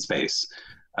system in space.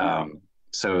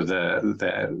 So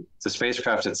the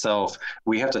spacecraft itself,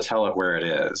 we have to tell it where it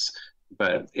is,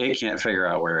 but it can't figure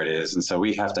out where it is, and so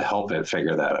we have to help it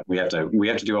figure that out. We have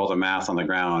to do all the math on the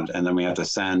ground, and then we have to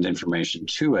send information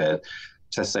to it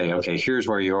to say, okay, here's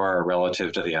where you are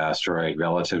relative to the asteroid,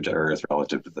 relative to Earth,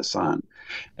 relative to the sun.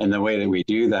 And the way that we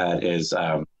do that is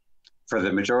for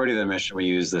the majority of the mission, we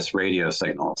use this radio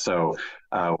signal. So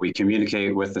we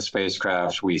communicate with the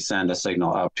spacecraft, we send a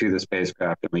signal up to the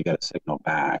spacecraft, and we get a signal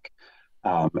back.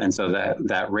 And so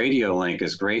that radio link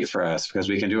is great for us because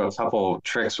we can do a couple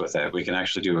tricks with it. We can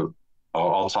actually do,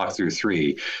 I'll talk through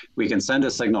three. We can send a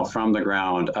signal from the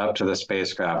ground up to the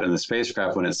spacecraft, and the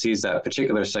spacecraft, when it sees that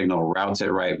particular signal, routes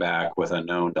it right back with a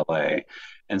known delay.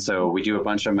 And so we do a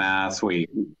bunch of math. We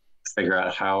figure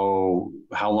out how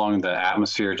long the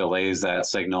atmosphere delays that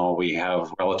signal. We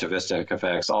have relativistic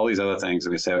effects, all these other things.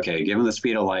 And we say, okay, given the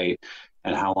speed of light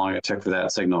and how long it took for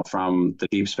that signal from the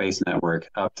deep space network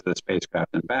up to the spacecraft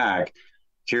and back,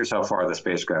 here's how far the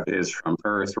spacecraft is from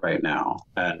Earth right now.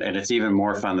 And it's even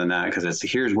more fun than that because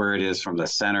here's where it is from the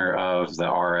center of the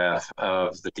RF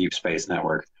of the deep space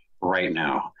network right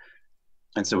now.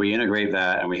 And so we integrate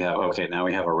that and we have, okay, now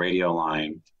we have a radio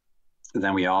line.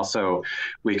 Then we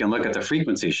can look at the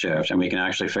frequency shift and we can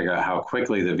actually figure out how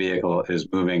quickly the vehicle is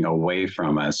moving away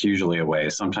from us, usually away,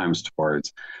 sometimes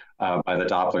towards, by the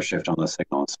Doppler shift on the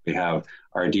signals. We have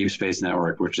our deep space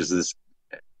network, which is this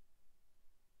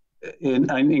an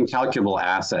incalculable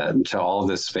asset to all of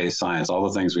this space science, all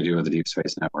the things we do with the deep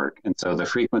space network. And so the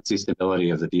frequency stability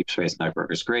of the deep space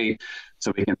network is great.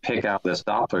 So we can pick out this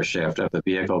Doppler shift of the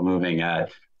vehicle moving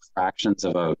at fractions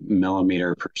of a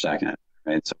millimeter per second.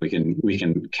 Right, so we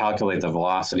can calculate the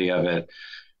velocity of it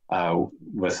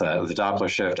with the Doppler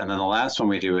shift, and then the last one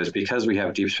we do is because we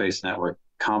have deep space network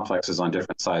complexes on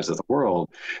different sides of the world,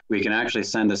 we can actually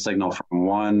send a signal from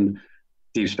one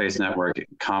deep space network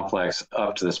complex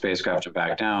up to the spacecraft and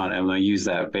back down, and we'll use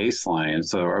that baseline.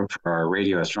 So for our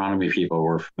radio astronomy people,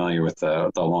 we're familiar with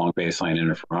the long baseline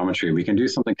interferometry. We can do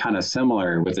something kind of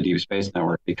similar with the deep space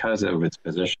network because of its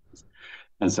positions.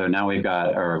 And so now we've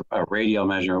got a radial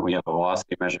measurement, we have a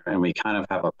velocity measurement, and we kind of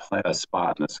have a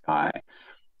spot in the sky.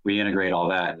 We integrate all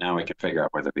that, and now we can figure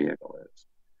out where the vehicle is.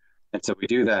 And so we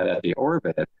do that at the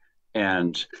orbit,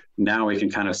 and now we can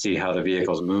kind of see how the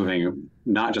vehicle is moving,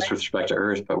 not just with respect to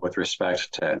Earth, but with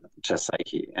respect to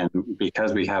Psyche. And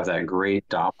because we have that great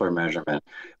Doppler measurement,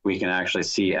 we can actually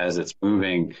see as it's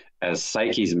moving, as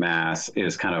Psyche's mass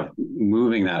is kind of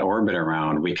moving that orbit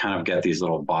around, we kind of get these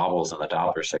little bobbles in the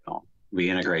Doppler signal. We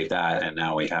integrate that, and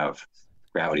now we have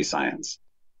gravity science.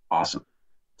 Awesome.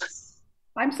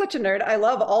 I'm such a nerd. I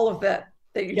love all of that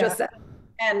you just said.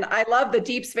 And I love the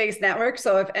deep space network.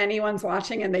 So if anyone's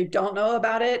watching and they don't know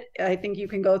about it, I think you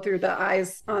can go through the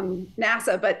eyes on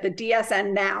NASA, but the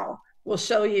DSN Now will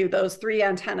show you those 3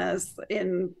 antennas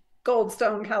in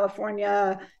Goldstone,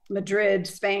 California, Madrid,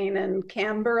 Spain, and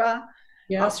Canberra,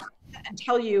 Australia, and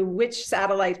tell you which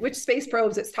satellite, which space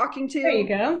probes it's talking to. There you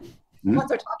go. Once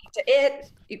they're talking to it,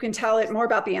 you can tell it more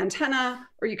about the antenna,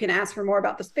 or you can ask for more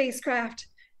about the spacecraft.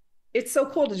 It's so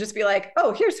cool to just be like,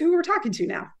 oh, here's who we're talking to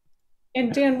now.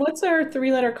 And Dan, what's our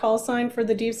 3-letter call sign for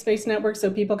the Deep Space Network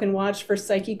so people can watch for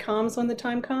Psyche comms when the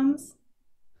time comes?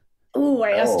 Oh,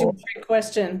 I asked you a great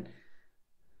question.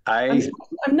 I'm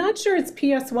not sure it's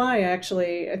PSY,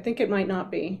 actually. I think it might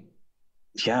not be.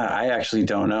 Yeah, I actually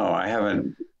don't know. I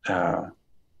haven't...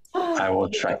 I will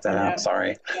check that out.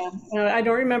 Sorry. Yeah. No, I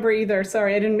don't remember either.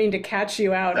 Sorry, I didn't mean to catch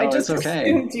you out. No, I just okay.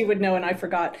 assumed you would know, and I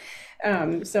forgot.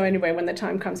 So anyway, when the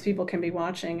time comes, people can be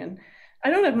watching. And I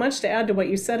don't have much to add to what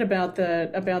you said about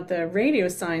the radio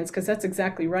science, because that's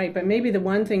exactly right. But maybe the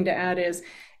one thing to add is,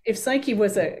 if Psyche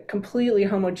was a completely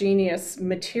homogeneous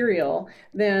material,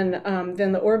 then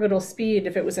the orbital speed,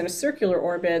 if it was in a circular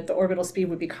orbit, the orbital speed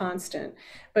would be constant.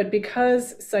 But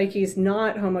because Psyche is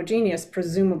not homogeneous,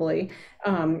 presumably,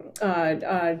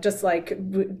 just like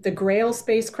the Grail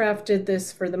spacecraft did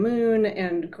this for the moon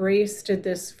and Grace did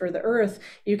this for the Earth,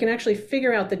 you can actually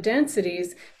figure out the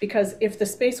densities, because if the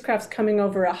spacecraft's coming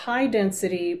over a high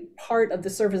density part of the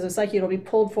surface of Psyche, it'll be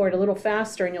pulled forward a little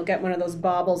faster and you'll get one of those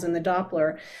bobbles in the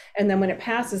Doppler. And then when it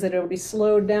passes it, it'll be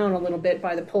slowed down a little bit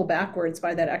by the pull backwards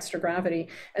by that extra gravity.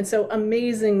 And so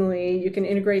amazingly, you can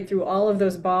integrate through all of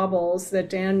those baubles that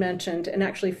Dan mentioned and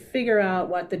actually figure out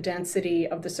what the density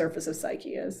of the surface of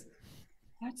Psyche is.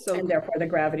 That's so and therefore the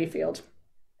gravity field.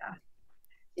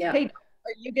 Yeah. Hey,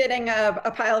 are you getting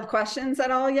a pile of questions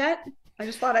at all yet? I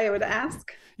just thought I would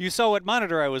ask. You saw what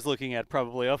monitor I was looking at,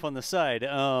 probably off on the side.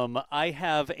 I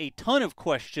have a ton of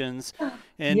questions,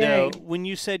 and when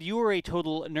you said you were a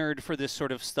total nerd for this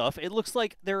sort of stuff, it looks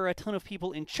like there are a ton of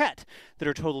people in chat that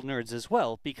are total nerds as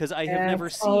well, because I have never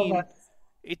seen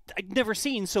I've never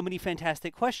seen so many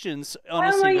fantastic questions on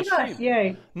a single stream.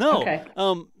 Yay. No. Okay.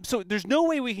 So there's no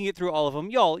way we can get through all of them.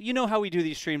 Y'all, you know how we do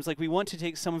these streams. Like, we want to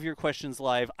take some of your questions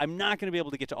live. I'm not going to be able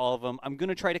to get to all of them. I'm going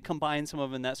to try to combine some of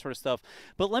them and that sort of stuff.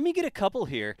 But let me get a couple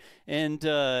here. And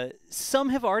some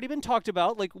have already been talked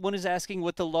about. Like, one is asking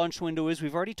what the launch window is.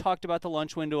 We've already talked about the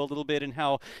launch window a little bit and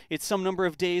how it's some number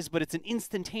of days, but it's an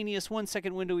instantaneous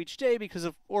 1-second window each day because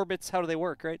of orbits. How do they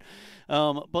work, right?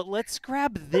 But let's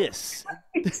grab this.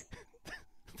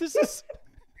 This is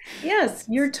yes,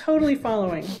 you're totally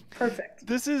following. Perfect.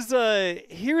 This is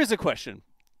here is a question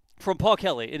from Paul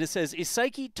Kelly, and it says, is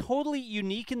Psyche totally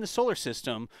unique in the solar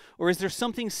system, or is there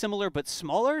something similar but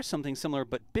smaller, something similar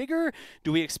but bigger?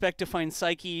 Do we expect to find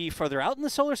Psyche farther out in the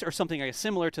solar system, or something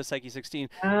similar to Psyche 16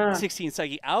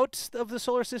 Psyche out of the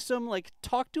solar system? Like,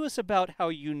 talk to us about how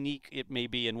unique it may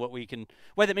be and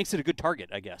why that makes it a good target,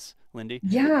 I guess. Lindy?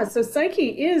 Yeah, so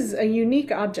Psyche is a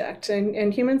unique object,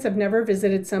 and humans have never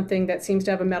visited something that seems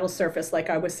to have a metal surface,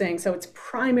 like I was saying, so it's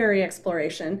primary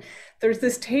exploration. There's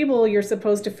this table you're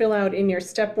supposed to fill out in your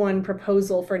step 1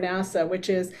 proposal for NASA, which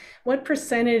is what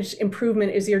percentage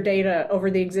improvement is your data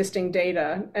over the existing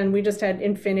data? And we just had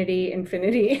infinity,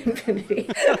 infinity, infinity.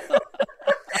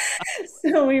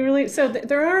 So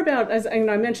there are about, as I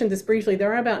mentioned this briefly,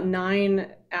 there are about 9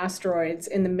 asteroids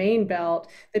in the main belt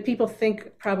that people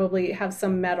think probably have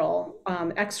some metal,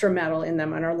 extra metal in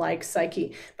them and are like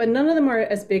Psyche, but none of them are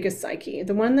as big as Psyche.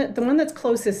 The one that's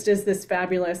closest is this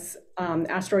fabulous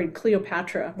asteroid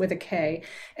Cleopatra with a K,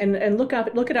 and look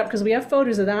it up because we have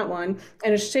photos of that one,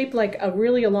 and it's shaped like a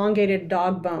really elongated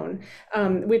dog bone,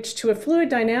 which to a fluid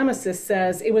dynamicist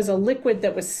says it was a liquid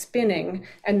that was spinning,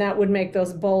 and that would make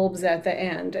those bulbs at the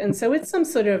end. And so it's some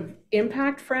sort of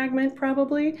impact fragment,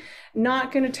 probably.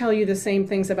 Not going to tell you the same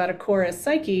things about a core as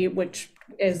Psyche, which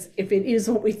is, if it is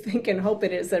what we think and hope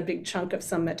it is, a big chunk of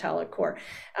some metallic core.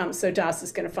 So Das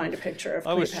is going to find a picture of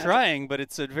Cleopatra. I was trying, but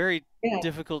it's a very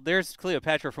difficult. There's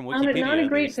Cleopatra from Wikipedia. Not a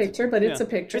great picture, but it's a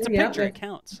picture. It's a picture. It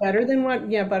counts. Better than what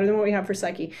we have for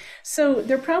Psyche. So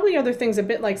there are probably other things a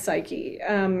bit like Psyche.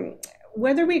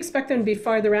 Whether we expect them to be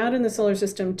farther out in the solar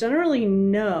system, generally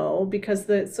no, because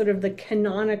the sort of the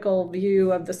canonical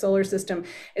view of the solar system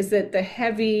is that the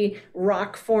heavy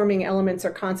rock forming elements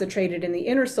are concentrated in the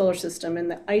inner solar system and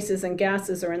the ices and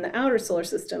gases are in the outer solar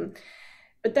system.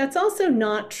 But that's also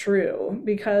not true,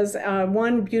 because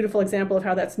one beautiful example of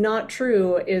how that's not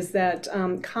true is that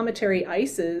cometary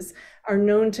ices are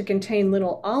known to contain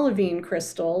little olivine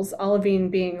crystals, olivine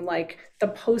being like the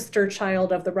poster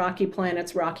child of the rocky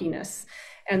planet's rockiness.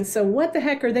 And so what the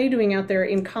heck are they doing out there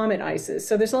in comet ices?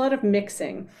 So there's a lot of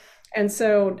mixing. And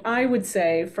so I would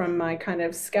say, from my kind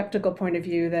of skeptical point of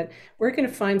view, that we're going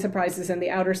to find surprises in the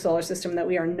outer solar system that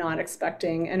we are not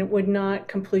expecting. And it would not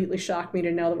completely shock me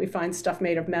to know that we find stuff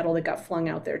made of metal that got flung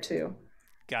out there too.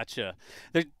 Gotcha.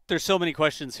 There's so many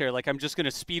questions here. Like, I'm just going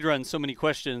to speed run so many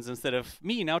questions instead of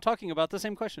me now talking about the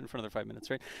same question for another 5 minutes,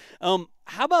 right?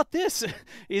 How about this?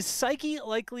 Is Psyche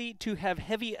likely to have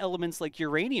heavy elements like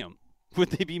uranium? Would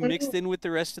they be mixed in with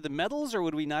the rest of the metals, or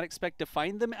would we not expect to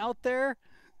find them out there?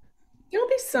 There'll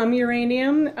be some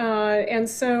uranium, and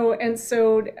so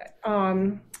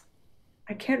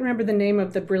I can't remember the name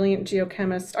of the brilliant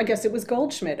geochemist. I guess it was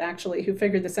Goldschmidt, actually, who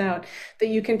figured this out, that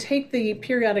you can take the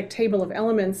periodic table of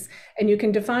elements and you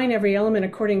can define every element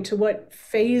according to what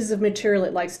phase of material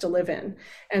it likes to live in.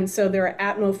 And so there are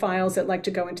atmophiles that like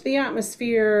to go into the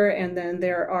atmosphere, and then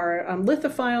there are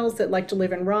lithophiles that like to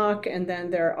live in rock, and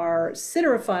then there are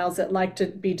siderophiles that like to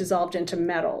be dissolved into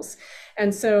metals.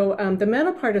 And so the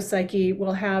metal part of Psyche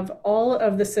will have all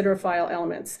of the siderophile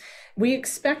elements. We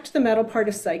expect the metal part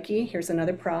of Psyche, here's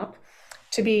another prop,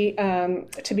 to be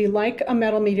like a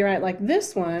metal meteorite like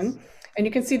this one. And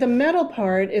you can see the metal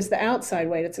part is the outside.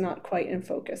 Wait, it's not quite in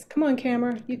focus. Come on,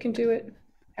 camera, you can do it.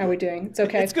 How are we doing? It's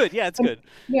okay. It's good. Yeah, it's good.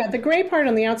 Yeah, the gray part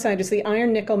on the outside is the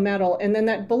iron, nickel, metal, and then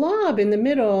that blob in the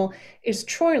middle is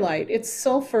troilite. It's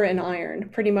sulfur and iron,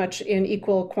 pretty much in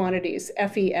equal quantities.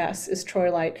 FeS is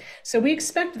troilite. So we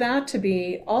expect that to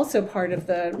be also part of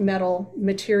the metal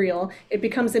material. It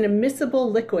becomes an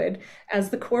immiscible liquid.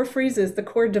 As the core freezes, the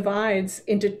core divides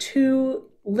into two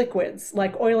liquids,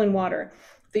 like oil and water.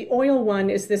 The oil one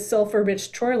is this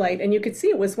sulfur-rich troilite, and you could see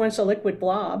it was once a liquid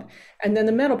blob, and then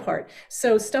the metal part.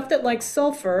 So stuff that likes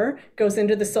sulfur goes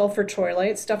into the sulfur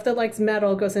troilite, stuff that likes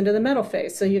metal goes into the metal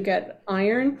phase. So you get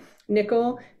iron,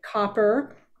 nickel,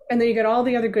 copper, and then you get all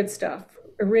the other good stuff.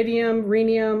 Iridium,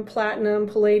 rhenium, platinum,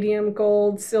 palladium,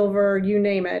 gold, silver, you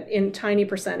name it, in tiny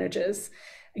percentages.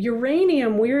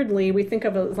 Uranium, weirdly, we think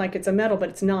of it like it's a metal, but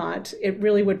it's not. It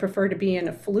really would prefer to be in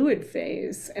a fluid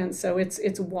phase, and so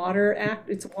it's water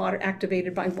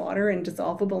activated by water and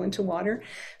dissolvable into water.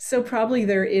 So probably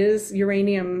there is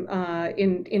uranium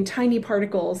in tiny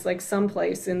particles, like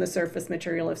someplace in the surface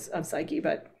material of Psyche,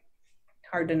 but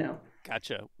hard to know.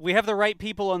 Gotcha. We have the right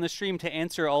people on the stream to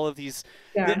answer all of these.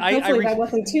 Yeah, hopefully that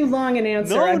wasn't too long an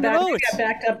answer. No, I got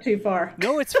backed up too far.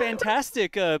 No, it's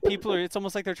fantastic. People are. It's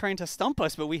almost like they're trying to stump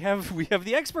us, but we have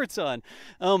the experts on.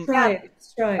 Right.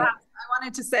 I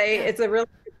wanted to say it's a really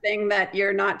good thing that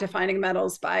you're not defining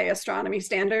metals by astronomy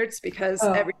standards, because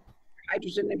every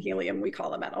hydrogen and helium we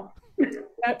call a metal.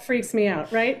 That freaks me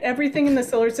out, right? Everything in the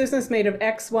solar system is made of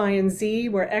X, Y, and Z,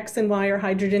 where X and Y are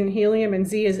hydrogen and helium, and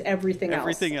Z is everything else.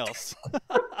 Everything else.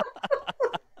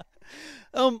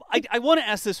 I want to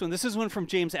ask this one. This is one from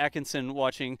James Atkinson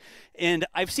watching, and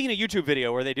I've seen a YouTube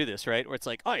video where they do this, right? Where it's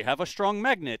like, I have a strong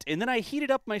magnet, and then I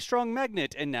heated up my strong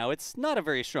magnet, and now it's not a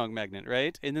very strong magnet,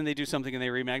 right? And then they do something and they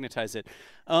remagnetize it.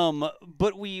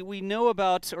 But we know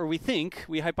about, or we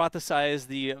hypothesize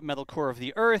the metal core of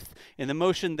the Earth, and the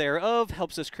motion thereof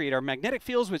helps us create our magnetic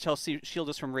fields, which helps shield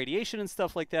us from radiation and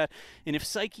stuff like that. And if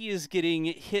Psyche is getting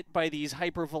hit by these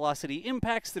hypervelocity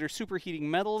impacts that are superheating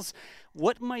metals,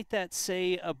 what might that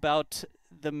say about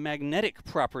the magnetic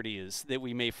properties that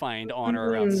we may find on or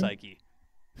around Psyche?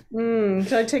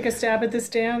 Should I take a stab at this,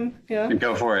 Dan? Yeah.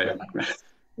 Go for it.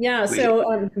 Yeah,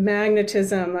 so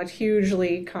magnetism, a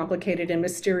hugely complicated and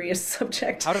mysterious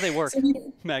subject. How do they work?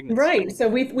 Magnets. Right, so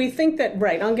we think that,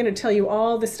 right, I'm going to tell you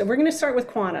all this stuff. We're going to start with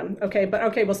quantum, okay? But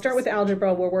okay, we'll start with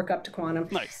algebra, we'll work up to quantum.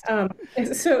 Nice.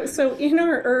 So in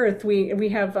our Earth, we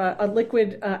have a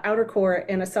liquid outer core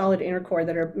and a solid inner core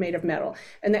that are made of metal.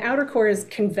 And the outer core is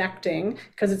convecting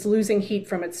because it's losing heat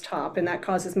from its top, and that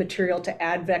causes material to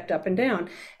advect up and down.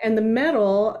 And the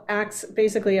metal acts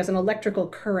basically as an electrical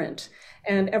current.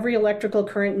 And every electrical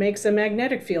current makes a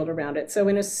magnetic field around it. So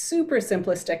in a super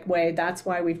simplistic way, that's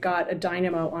why we've got a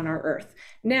dynamo on our Earth.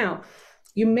 Now,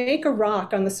 you make a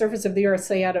rock on the surface of the Earth,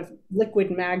 say out of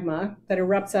liquid magma that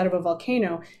erupts out of a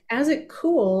volcano. As it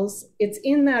cools, it's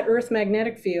in that Earth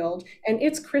magnetic field, and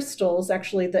its crystals,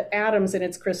 actually the atoms in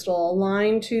its crystal,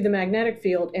 align to the magnetic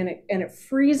field, and it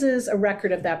freezes a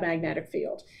record of that magnetic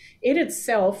field. It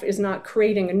itself is not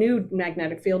creating a new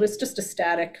magnetic field. It's just a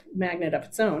static magnet of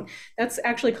its own. That's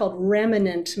actually called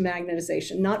remanent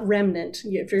magnetization, not remnant.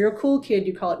 If you're a cool kid,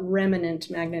 you call it remanent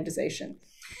magnetization.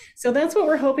 So that's what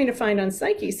we're hoping to find on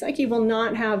Psyche. Psyche will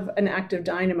not have an active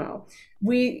dynamo.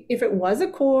 If it was a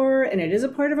core, and it is a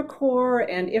part of a core,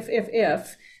 and if,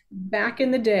 back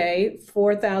in the day,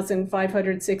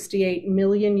 4,568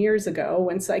 million years ago,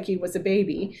 when Psyche was a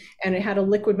baby and it had a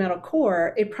liquid metal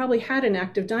core, it probably had an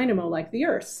active dynamo like the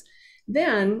Earth's.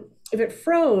 Then, if it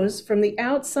froze from the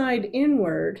outside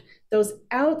inward, those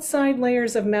outside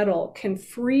layers of metal can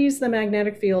freeze the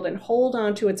magnetic field and hold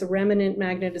on to its remanent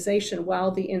magnetization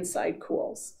while the inside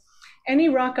cools. Any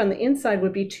rock on the inside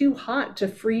would be too hot to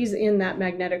freeze in that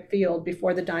magnetic field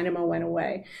before the dynamo went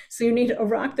away. So you need a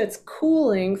rock that's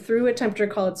cooling through a temperature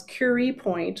called its Curie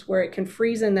point, where it can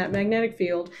freeze in that magnetic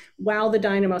field while the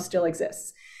dynamo still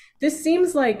exists. This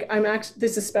seems like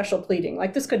this is special pleading,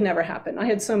 like this could never happen. I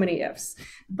had so many ifs.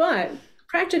 But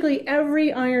practically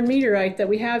every iron meteorite that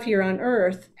we have here on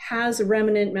Earth has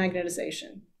remanent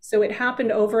magnetization. So it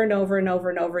happened over and over and over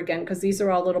and over again, because these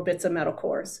are all little bits of metal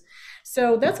cores.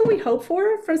 So that's what we hope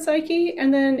for from Psyche.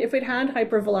 And then if it had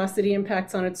hypervelocity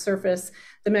impacts on its surface,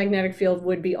 the magnetic field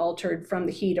would be altered from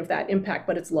the heat of that impact,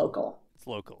 but it's local. It's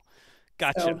local.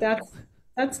 Gotcha. So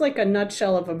that's like a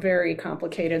nutshell of a very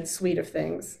complicated suite of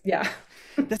things. Yeah.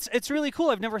 It's really cool.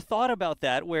 I've never thought about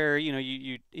that, where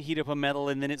you heat up a metal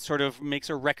and then it sort of makes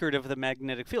a record of the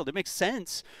magnetic field. It makes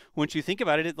sense once you think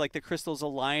about it. Like the crystals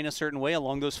align a certain way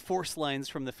along those force lines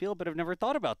from the field, but I've never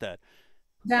thought about that.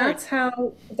 That's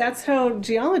how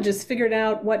geologists figured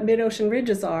out what mid-ocean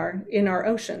ridges are in our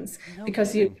oceans.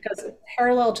 Because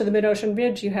parallel to the mid-ocean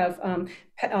ridge, you have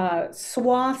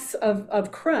swaths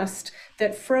of crust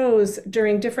that froze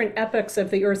during different epochs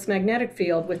of the Earth's magnetic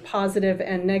field with positive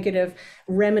and negative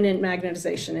remnant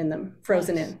magnetization in them,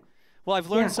 frozen in. Well,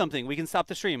 I've learned something. We can stop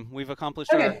the stream. We've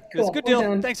accomplished Okay, our. cool. It was a good deal.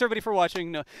 Done. Thanks everybody for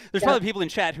watching. No, there's probably people in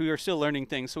chat who are still learning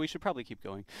things, so we should probably keep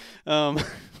going. Do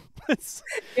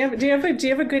you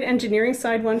have a good engineering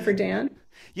side one for Dan?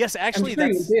 Yes, actually,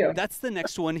 sure that's the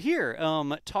next one here. I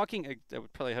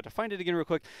would probably have to find it again real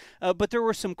quick, but there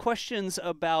were some questions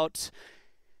about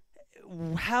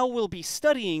how we'll be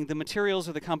studying the materials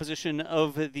or the composition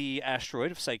of the asteroid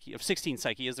of 16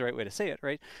 Psyche is the right way to say it,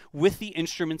 right? With the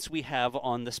instruments we have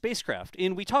on the spacecraft.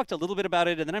 And we talked a little bit about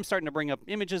it, and then I'm starting to bring up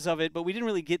images of it, but we didn't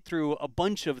really get through a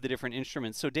bunch of the different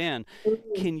instruments. So Dan,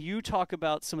 can you talk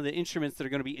about some of the instruments that are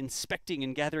going to be inspecting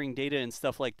and gathering data and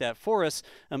stuff like that for us,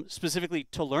 specifically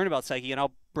to learn about Psyche, and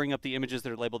I'll bring up the images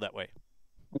that are labeled that way.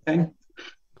 Okay.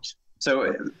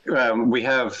 So we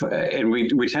have, and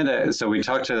we tend to, so we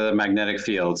talk to the magnetic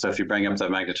field. So if you bring up the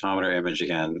magnetometer image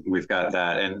again, we've got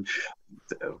that. And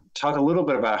talk a little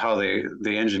bit about how the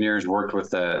engineers worked with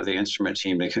the instrument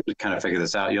team to kind of figure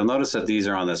this out. You'll notice that these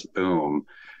are on this boom.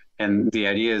 And the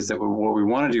idea is that what we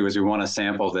want to do is we want to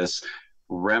sample this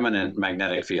remnant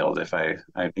magnetic field. If I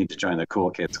need to join the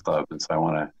cool kids club, and so I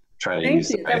want to try to use.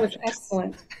 Thank you. That was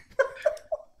excellent.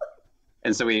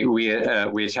 And so we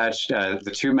attached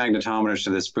the two magnetometers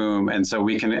to this boom, and so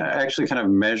we can actually kind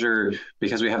of measure,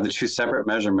 because we have the two separate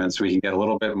measurements, we can get a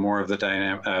little bit more of the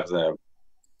dynamic of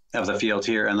the field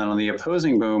here. And then on the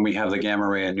opposing boom, we have the gamma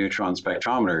ray and neutron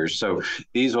spectrometers. So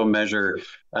these will measure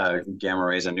gamma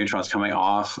rays and neutrons coming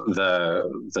off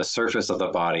the surface of the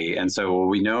body. And so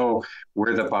we know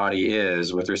where the body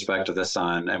is with respect to the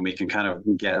sun, and we can kind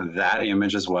of get that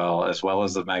image as well as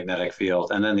the magnetic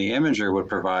field. And then the imager would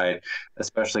provide,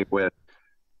 especially with,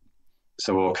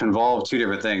 so we'll convolve two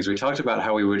different things. We talked about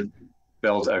how we would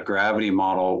build a gravity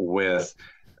model with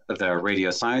the radio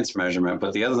science measurement,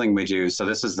 but the other thing we do, so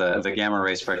this is the gamma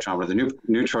ray spectrometer, the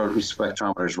neutron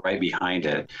spectrometer is right behind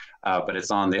it, but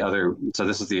it's on the other, so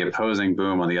this is the opposing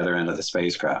boom on the other end of the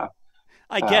spacecraft.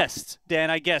 I guessed,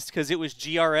 Dan, because it was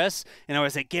GRS, and I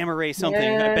was like, gamma ray something.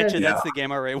 Yes. I bet you that's the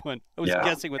gamma ray one. I was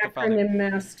guessing with the father. Acronym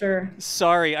master.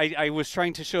 Sorry, I was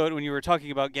trying to show it when you were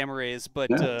talking about gamma rays, but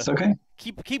it's okay.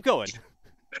 Keep going.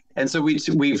 And so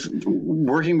we've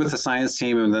working with the science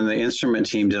team, and then the instrument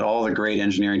team did all the great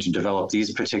engineering to develop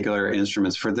these particular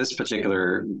instruments for this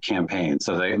particular campaign.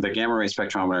 So the gamma ray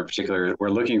spectrometer in particular, we're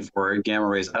looking for gamma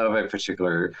rays of a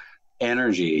particular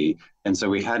energy. And so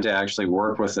we had to actually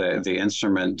work with the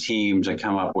instrument team to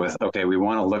come up with, okay, we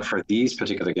want to look for these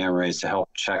particular gamma rays to help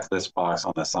check this box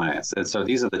on the science. And so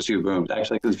these are the two booms.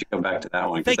 Actually, if you go back to that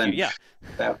one. Thank you,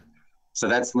 So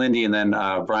that's Lindy, and then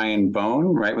Brian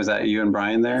Bone, right? Was that you and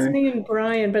Brian there? It's me and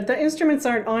Brian, but the instruments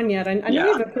aren't on yet. I know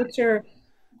you have a picture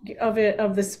of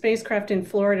the spacecraft in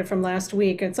Florida from last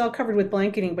week. It's all covered with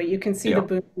blanketing, but you can see the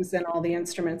booms and all the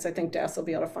instruments. I think Des will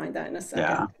be able to find that in a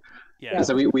second. Yeah. And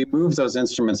so we move those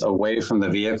instruments away from the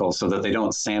vehicle so that they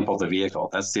don't sample the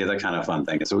vehicle. That's the other kind of fun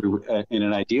thing. So in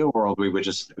an ideal world, we would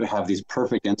just have these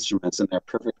perfect instruments in their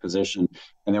perfect position,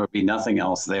 and there would be nothing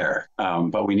else there.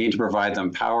 But we need to provide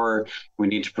them power. We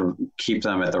need to keep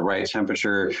them at the right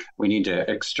temperature. We need to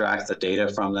extract the data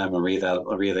from them and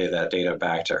relay that data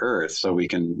back to Earth so we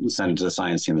can send it to the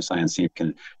science team. The science team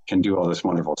can do all this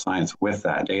wonderful science with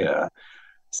that data.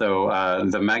 So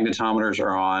the magnetometers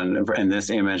are on, in this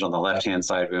image on the left-hand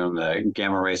side boom, the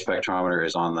gamma ray spectrometer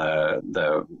is on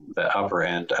the upper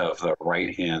end of the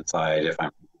right-hand side, if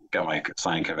I've got my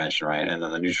sign convention right, and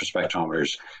then the neutron spectrometer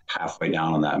is halfway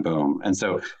down on that boom. And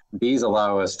so these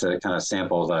allow us to kind of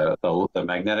sample the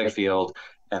magnetic field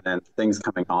and then things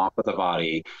coming off of the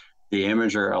body. The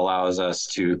imager allows us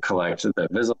to collect the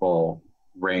visible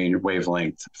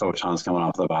wavelength photons coming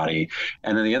off the body.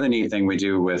 And then the other neat thing we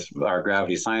do with our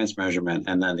gravity science measurement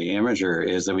and then the imager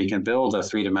is that we can build a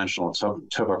three-dimensional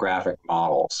topographic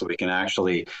model. So we can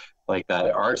actually, like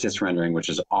that artist rendering, which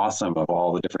is awesome, of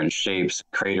all the different shapes,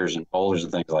 craters and boulders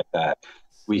and things like that.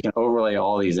 We can overlay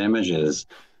all these images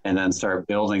and then start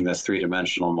building this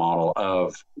three-dimensional model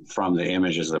from the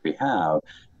images that we have.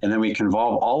 And then we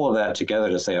convolve all of that together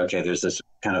to say, okay, there's this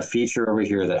kind of feature over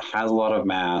here that has a lot of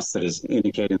mass that is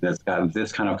indicating that it's got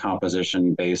this kind of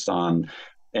composition based on,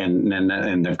 and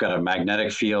they've got a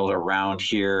magnetic field around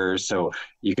here. So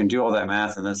you can do all that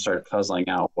math and then start puzzling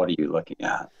out, what are you looking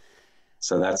at?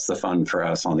 So that's the fun for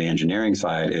us on the engineering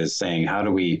side, is saying, how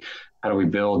do we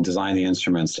design the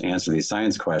instruments to answer these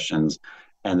science questions?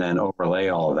 and then overlay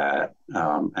all of that,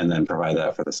 and then provide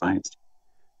that for the science.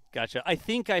 Gotcha. I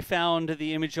think I found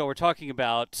the image y'all were talking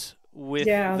about with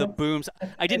the booms.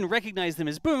 I didn't recognize them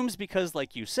as booms because,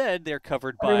 like you said, they're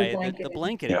covered by the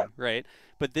blanketing, right?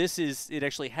 But it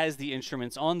actually has the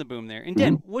instruments on the boom there. And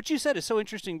Dan, what you said is so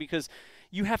interesting because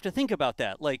you have to think about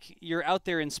that. Like, you're out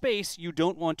there in space, you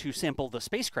don't want to sample the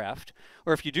spacecraft,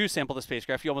 or if you do sample the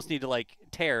spacecraft, you almost need to like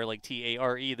tare, like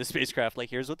T-A-R-E, the spacecraft. Like,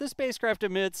 here's what this spacecraft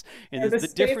emits, and the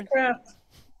different.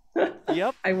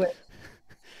 Yep. I wish.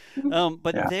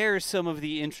 But there's some of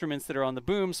the instruments that are on the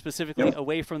boom specifically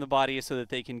away from the body so that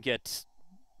they can get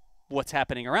what's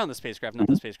happening around the spacecraft, not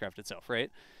the spacecraft itself,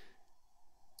 right?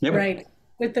 Yep. Right.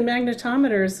 With the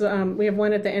magnetometers, we have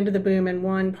one at the end of the boom and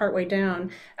one partway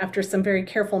down after some very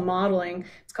careful modeling.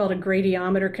 It's called a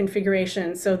gradiometer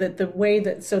configuration, so that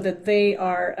they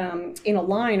are in a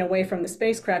line away from the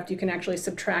spacecraft, you can actually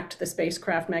subtract the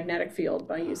spacecraft magnetic field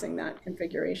by using that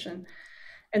configuration.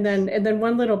 And then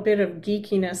one little bit of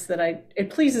geekiness that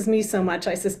it pleases me so much,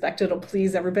 I suspect it'll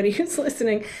please everybody who's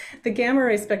listening. The gamma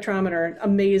ray spectrometer,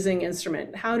 amazing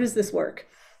instrument. How does this work?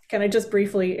 Can I just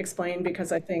briefly explain,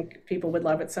 because I think people would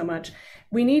love it so much.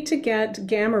 We need to get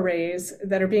gamma rays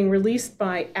that are being released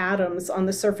by atoms on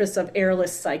the surface of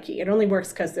airless Psyche. It only works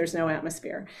because there's no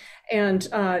atmosphere. And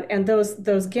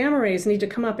those gamma rays need to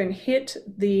come up and hit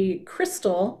the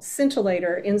crystal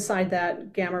scintillator inside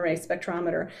that gamma ray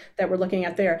spectrometer that we're looking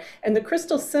at there. And the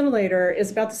crystal scintillator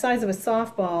is about the size of a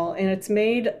softball, and it's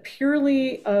made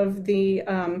purely of the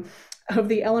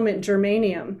element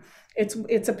germanium.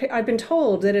 I've been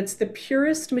told that it's the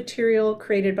purest material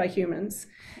created by humans,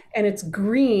 and it's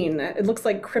green. It looks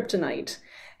like kryptonite.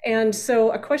 And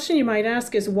so a question you might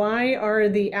ask is, why are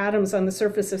the atoms on the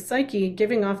surface of Psyche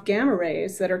giving off gamma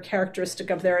rays that are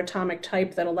characteristic of their atomic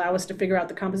type that allow us to figure out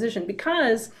the composition?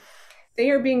 Because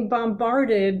they are being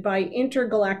bombarded by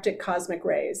intergalactic cosmic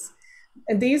rays.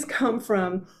 And these come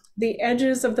from the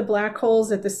edges of the black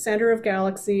holes at the center of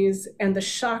galaxies and the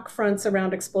shock fronts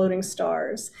around exploding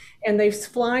stars. And they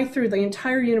fly through the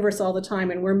entire universe all the time,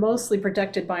 and we're mostly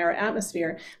protected by our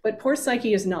atmosphere, but poor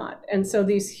Psyche is not. And so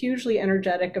these hugely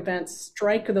energetic events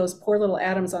strike those poor little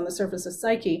atoms on the surface of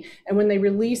Psyche, and when they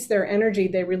release their energy,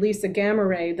 they release a gamma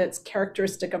ray that's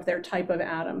characteristic of their type of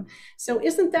atom. So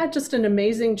isn't that just an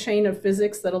amazing chain of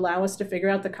physics that allow us to figure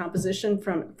out the composition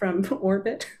from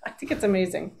orbit? I think it's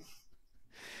amazing.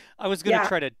 I was going to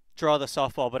try to draw the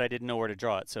softball, but I didn't know where to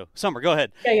draw it. So, Summer, go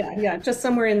ahead. Yeah. Just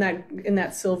somewhere in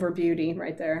that silver beauty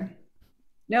right there.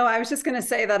 No, I was just going to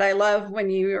say that I love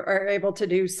when you are able to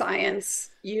do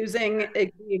science using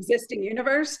the existing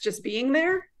universe, just being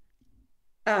there.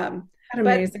 Amazing.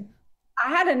 But I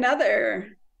had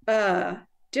another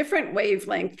different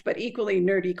wavelength, but equally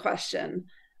nerdy question.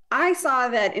 I saw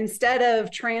that instead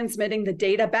of transmitting the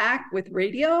data back with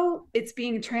radio, it's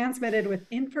being transmitted with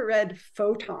infrared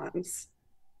photons.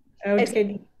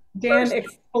 Okay, Dan,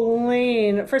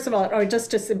 explain. First of all,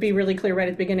 just to be really clear right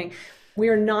at the beginning, we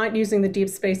are not using the deep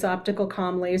space optical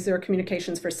comm laser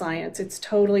communications for science. It's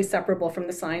totally separable from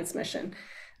the science mission.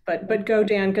 But go,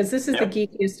 Dan, because this is the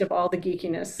geekiest of all the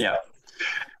geekiness. Yeah.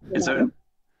 And so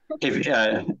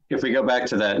if we go back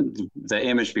to the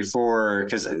image before,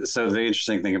 so the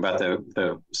interesting thing about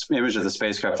the image of the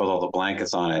spacecraft with all the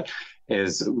blankets on it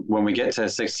is when we get to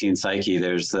 16 Psyche,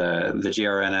 there's the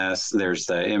GRNS, there's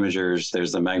the imagers,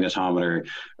 there's the magnetometer,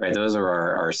 right? Those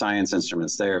are our science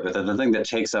instruments there. But then the thing that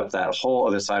takes up that whole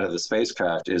other side of the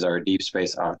spacecraft is our deep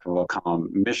space optical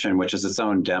comm mission, which is its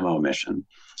own demo mission.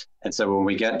 And so when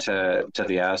we get to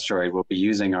the asteroid, we'll be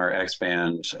using our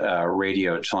X-band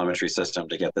radio telemetry system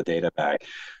to get the data back.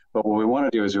 But what we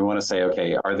want to do is we want to say,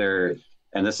 okay,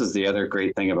 and this is the other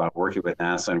great thing about working with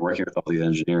NASA and working with all these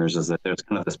engineers, is that there's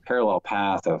kind of this parallel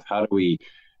path of how do we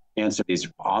answer these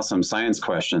awesome science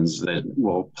questions that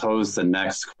will pose the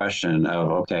next question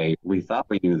of, okay, we thought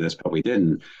we knew this, but we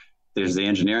didn't. There's the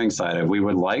engineering side of, we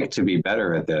would like to be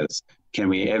better at this. Can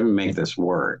we even make this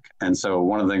work? And so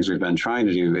one of the things we've been trying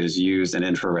to do is use an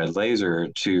infrared laser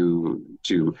to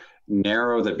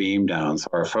narrow the beam down. So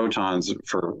our photons,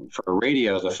 for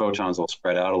radio, the photons will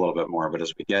spread out a little bit more, but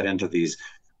as we get into the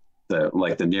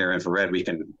near infrared, we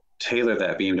can tailor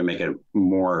that beam to make it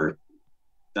more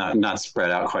not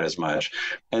spread out quite as much.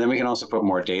 And then we can also put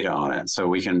more data on it. So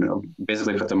we can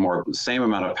basically put the same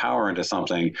amount of power into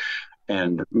something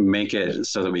and make it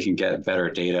so that we can get better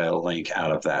data link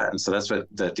out of that. And so that's what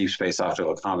the deep space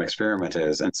optical comm experiment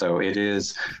is. And so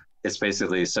it's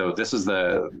basically, so this is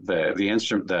the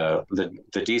instrument, the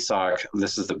DSOC,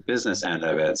 this is the business end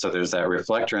of it. So there's that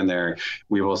reflector in there.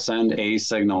 We will send a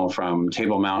signal from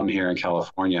Table Mountain here in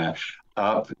California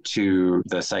up to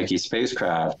the Psyche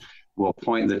spacecraft. we'll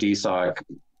point the DSOC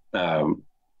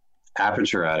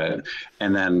aperture at it,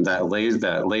 and then that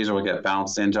laser will get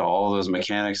bounced into all those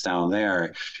mechanics down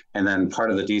there. And then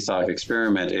part of the DSOC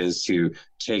experiment is to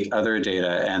take other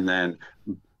data and then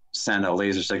send a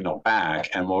laser signal back,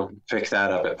 and we'll pick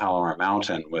that up at Palomar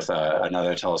Mountain with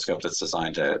another telescope that's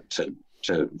designed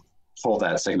to pull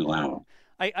that signal out.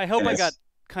 I hope I got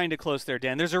kind of close there,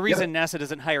 Dan. There's a reason NASA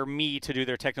doesn't hire me to do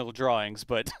their technical drawings,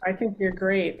 but I think you're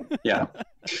great. Yeah.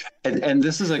 And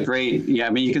this is a great, I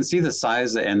mean, you can see the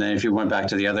size, and then if you went back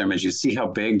to the other image, you see how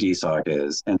big DSOC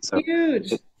is. And so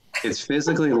huge. It's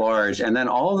physically large. And then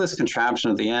all this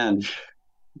contraption at the end,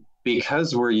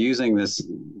 because we're using this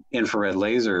infrared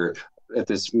laser at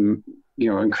this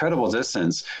incredible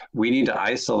distance, we need to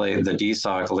isolate the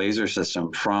DSOC laser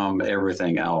system from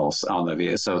everything else on the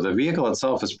vehicle. So the vehicle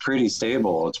itself is pretty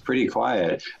stable, it's pretty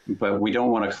quiet, but we don't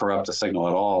want to corrupt the signal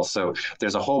at all. So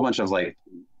there's a whole bunch of like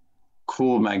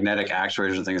cool magnetic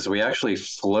actuators and things. So we actually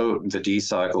float the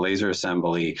DSOC laser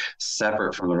assembly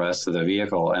separate from the rest of the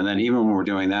vehicle. And then even when we're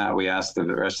doing that, we ask the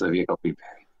rest of the vehicle to be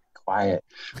very quiet.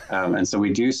 And so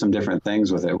we do some different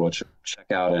things with it, which we'll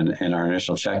check out in our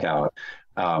initial checkout,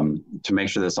 to make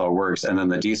sure this all works. And then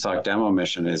the DSOC demo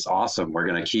mission is awesome. We're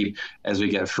going to keep, as we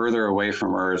get further away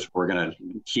from Earth, we're going to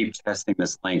keep testing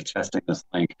this link,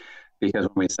 because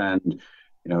when we send,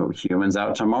 humans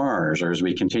out to Mars, or as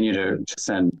we continue to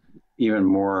send even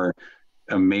more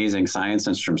amazing science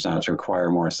instruments out to acquire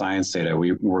more science data,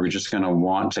 we're just going to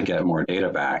want to get more data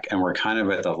back. And we're kind of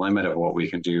at the limit of what we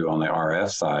can do on the RF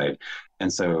side.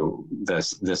 And so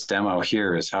this demo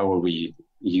here is how will we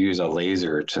use a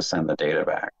laser to send the data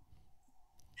back.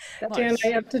 Dan, I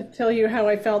have to tell you how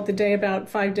I felt the day about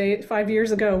 5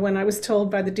 years ago when I was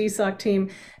told by the DSOC team.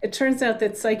 It turns out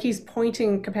that Psyche's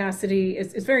pointing capacity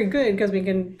is very good because we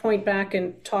can point back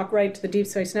and talk right to the Deep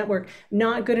Space Network.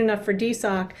 Not good enough for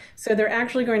DSOC, so they're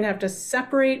actually going to have to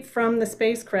separate from the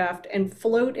spacecraft and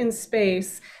float in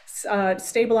space,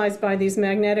 stabilized by these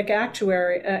magnetic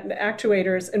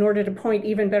actuators in order to point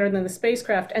even better than the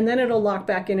spacecraft, and then it'll lock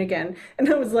back in again.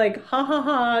 And I was like, ha ha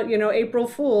ha, April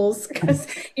Fools, because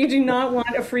you do not want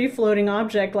a free-floating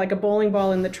object like a bowling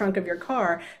ball in the trunk of your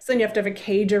car. So then you have to have a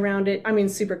cage around it. I mean,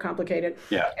 super complicated.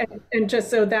 Yeah. And just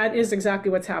so that is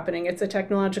exactly what's happening. It's a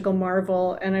technological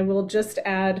marvel. And I will just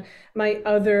add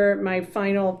my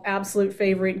final absolute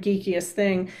favorite geekiest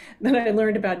thing that I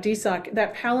learned about DSOC,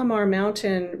 that Palomar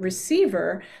Mountain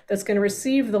receiver that's going to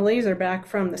receive the laser back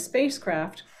from the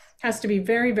spacecraft has to be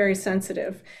very, very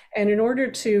sensitive. And in order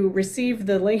to receive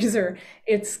the laser,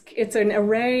 it's an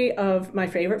array of, my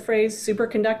favorite phrase,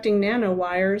 superconducting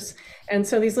nanowires. And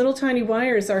so these little tiny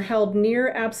wires are held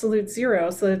near absolute zero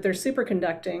so that they're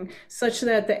superconducting, such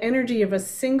that the energy of a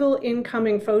single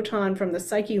incoming photon from the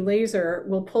Psyche laser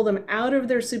will pull them out of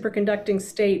their superconducting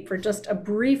state for just a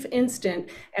brief instant,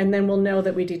 and then we'll know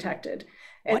that we detected.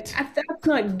 And that's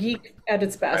not geek at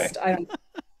its best. Right. I don't.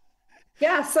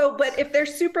 Yeah. So, but if they're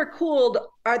super cooled,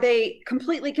 are they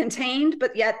completely contained,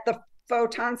 but yet the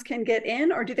photons can get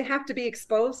in, or do they have to be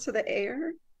exposed to the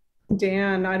air?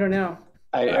 Dan, I don't know.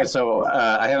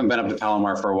 I haven't been up to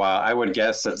Palomar for a while. I would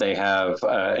guess that they have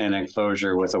an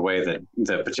enclosure with a way that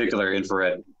the particular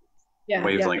infrared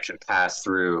wavelength can pass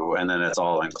through, and then it's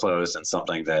all enclosed in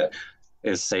something that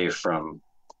is safe from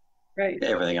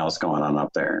everything else going on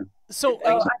up there. So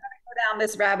I'm going to go down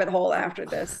this rabbit hole after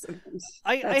this. That's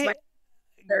my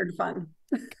third fun.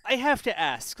 I have to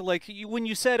ask, like, when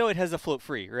you said, it has a float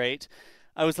free, right?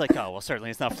 I was like, oh, well, certainly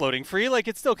it's not floating free. Like,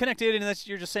 it's still connected, and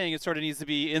you're just saying it sort of needs to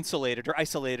be insulated or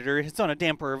isolated, or it's on a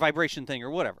damper or vibration thing or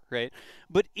whatever, right?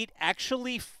 But it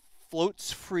actually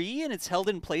floats free, and it's held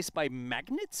in place by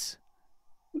magnets?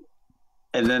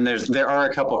 And then there are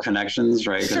a couple connections,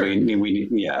 right? Sure.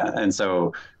 And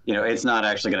so, it's not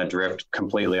actually going to drift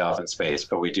completely off in space,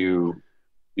 but we do,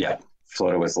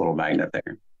 float it with a little magnet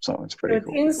there. So it's pretty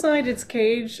cool. Inside its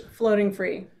cage, floating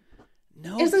free.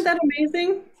 No. Isn't that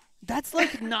amazing? That's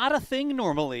like not a thing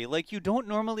normally. Like, you don't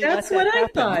normally That's let that what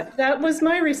happen. I thought. That was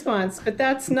my response, but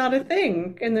that's not a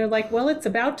thing. And they're like, well, it's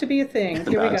about to be a thing. It's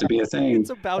about to be a thing.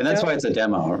 And that's why it's a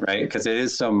demo, right? Because it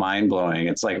is so mind-blowing.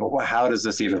 It's like, well, how does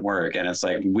this even work? And it's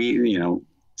like,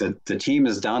 the team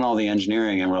has done all the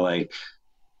engineering, and we're like,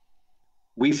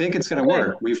 we think it's going to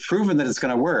work. We've proven that it's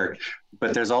going to work,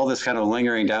 but there's all this kind of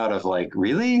lingering doubt of like,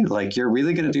 really? Like, you're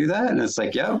really going to do that? And it's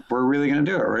like, yeah, we're really going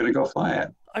to do it. We're going to go fly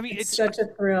it. I mean, it's such a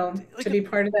thrill to be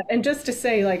part of that. And just to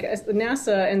say, like,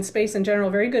 NASA and space in general,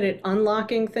 very good at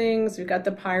unlocking things. We've got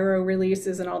the pyro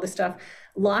releases and all this stuff.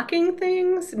 Locking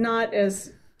things, not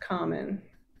as common.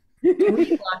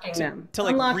 Relocking them. To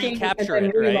like unlocking recapture and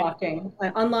it, right? relocking.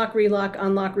 Unlock, relock,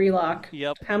 unlock, relock.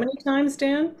 Yep. How many times,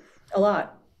 Dan? A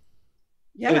lot.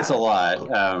 Yeah. It's a lot.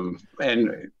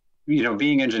 And, you know,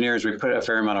 being engineers, we put a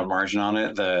fair amount of margin on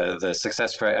it. The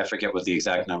success rate, I forget what the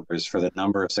exact numbers for the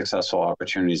number of successful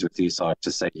opportunities with DSOC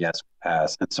to say, yes, we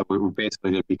pass. And so we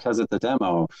basically did, because of the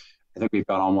demo, I think we've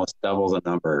got almost double the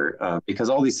number because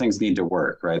all these things need to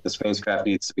work, right? The spacecraft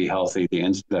needs to be healthy.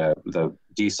 The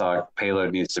DSOC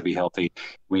payload needs to be healthy.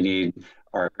 We need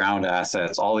our ground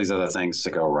assets, all these other things to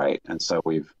go right. And so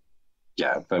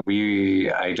but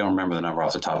I don't remember the number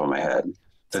off the top of my head.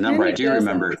 The number I do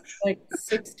remember, like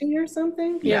 60 or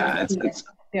something. Yeah,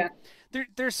 yeah.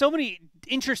 There's so many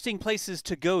interesting places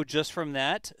to go just from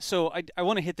that. So I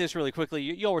want to hit this really quickly.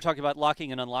 You all were talking about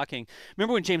locking and unlocking.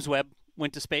 Remember when James Webb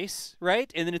went to space,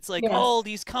 right? And then it's like all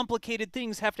these complicated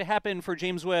things have to happen for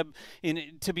James Webb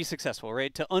to be successful,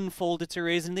 right? To unfold its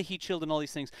arrays and the heat shield and all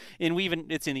these things. And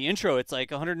it's in the intro. It's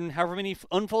like 100 and however many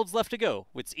unfolds left to go.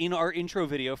 It's in our intro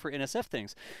video for NSF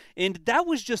things. And that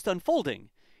was just unfolding.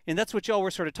 And that's what y'all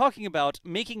were sort of talking about,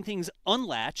 making things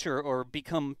unlatch or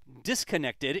become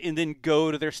disconnected and then go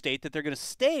to their state that they're going to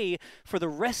stay for the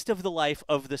rest of the life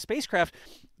of the spacecraft.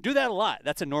 Do that a lot.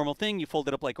 That's a normal thing. You fold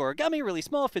it up like origami, really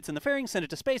small, fits in the fairing, send it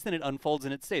to space, then it unfolds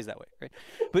and it stays that way, right?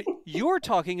 But you're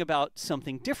talking about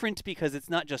something different because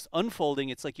it's not just unfolding.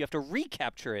 It's like you have to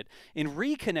recapture it and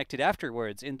reconnect it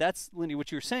afterwards. And that's, Lindy,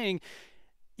 what you're saying.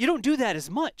 You don't do that as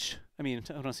much. I mean,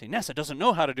 I don't want to say NASA doesn't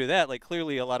know how to do that. Like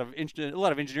clearly a lot of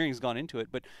engineering has gone into it,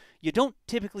 but you don't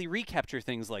typically recapture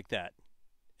things like that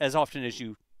as often as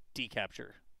you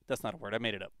decapture. That's not a word. I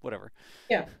made it up. Whatever.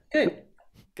 Yeah. Good.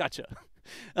 Gotcha.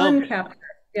 Uncapture.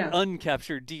 Yeah.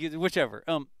 Uncaptured. Whichever.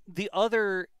 The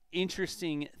other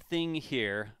interesting thing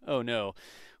here. Oh no,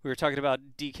 we were talking about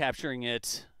decapturing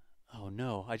it. Oh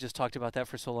no, I just talked about that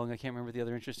for so long. I can't remember the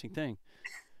other interesting thing.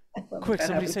 Quick,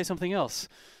 somebody say something else.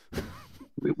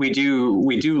 we do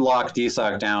lock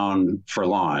DSOC down for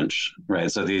launch, right?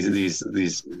 So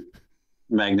these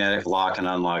magnetic lock and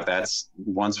unlock, that's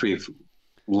once we've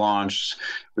launched,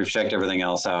 we've checked everything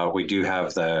else out. We do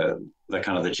have the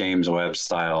kind of the James Webb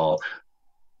style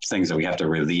things that we have to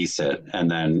release it.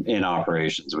 And then in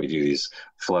operations, we do these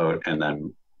float and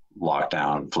then lock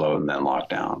down, float and then lock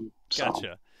down. So.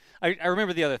 Gotcha. I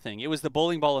remember the other thing. It was the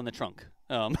bowling ball in the trunk.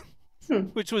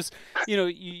 Which was,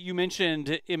 you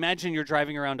mentioned, imagine you're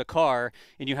driving around a car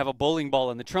and you have a bowling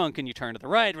ball in the trunk and you turn to the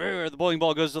right, the bowling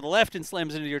ball goes to the left and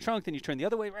slams into your trunk, then you turn the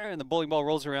other way and the bowling ball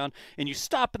rolls around and you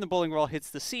stop and the bowling ball hits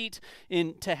the seat.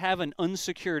 And to have an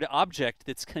unsecured object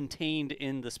that's contained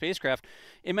in the spacecraft,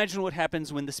 imagine what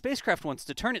happens when the spacecraft wants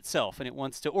to turn itself and it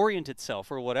wants to orient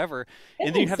itself or whatever.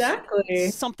 And then you have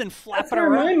something flapping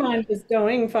around. That's where my mind was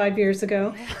going 5 years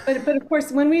ago. But of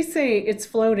course, when we say it's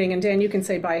floating, and Dan, you can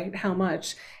say by how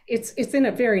much, it's in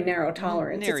a very narrow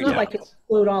tolerance. It's not like it's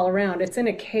float all around. It's in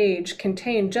a cage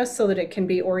contained just so that it can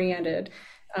be oriented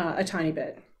a tiny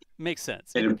bit. Makes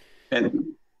sense.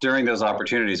 And during those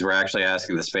opportunities, we're actually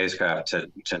asking the spacecraft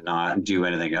to not do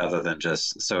anything other than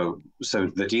just so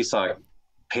the DSOC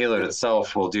payload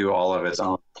itself will do all of its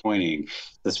own pointing.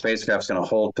 The spacecraft's going to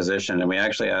hold position, and we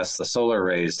actually ask the solar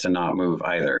rays to not move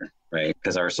either, right?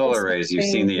 Because our solar rays, you've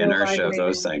seen the inertia of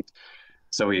those things.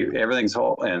 So everything's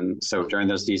whole, and so during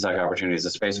those DSOC opportunities, the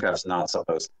spacecraft's not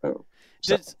supposed to move.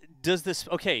 So. Does this,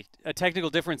 a technical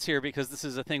difference here, because this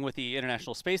is a thing with the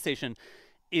International Space Station,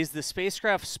 is the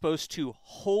spacecraft supposed to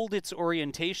hold its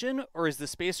orientation, or is the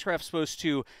spacecraft supposed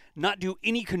to not do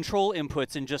any control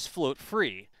inputs and just float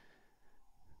free?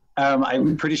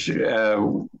 I'm pretty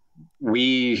sure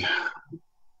we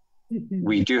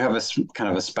do have a kind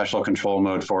of a special control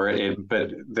mode for it,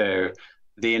 but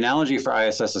the analogy for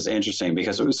ISS is interesting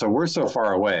because we're so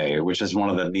far away, which is one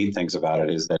of the neat things about it,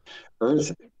 is that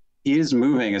Earth is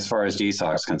moving as far as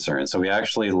DSOC is concerned. So we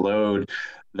actually load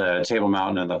the Table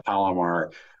Mountain and the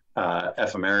Palomar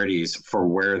ephemerides for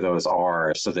where those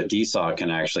are so that DSOC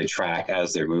can actually track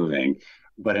as they're moving.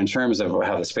 But in terms of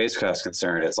how the spacecraft's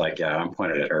concerned, it's like, I'm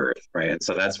pointed at Earth, right? And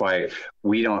so that's why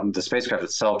the spacecraft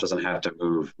itself doesn't have to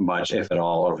move much, if at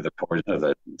all, over the course of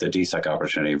the DSOC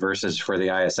opportunity, versus for the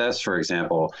ISS, for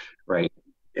example, right?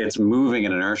 It's moving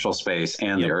in inertial space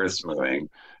and the Earth's moving.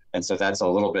 And so that's a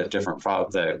little bit different.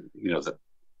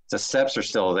 The steps are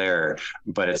still there,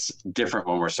 but it's different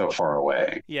when we're so far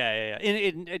away. Yeah.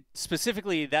 And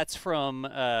specifically, that's from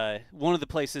one of the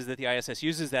places that the ISS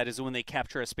uses that is when they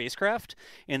capture a spacecraft,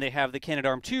 and they have the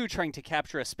Canadarm2 trying to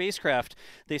capture a spacecraft.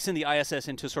 They send the ISS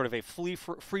into sort of a free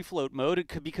float mode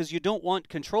because you don't want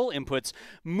control inputs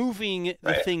moving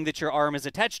the thing that your arm is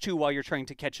attached to while you're trying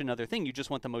to catch another thing. You just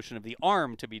want the motion of the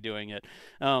arm to be doing it.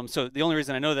 So the only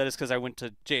reason I know that is because I went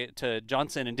to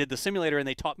Johnson and did the simulator, and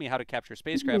they taught me how to capture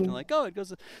spacecraft. spacecraft and like, oh, it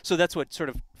goes. So that's what sort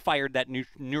of fired that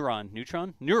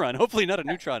neuron. Hopefully not a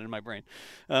neutron in my brain.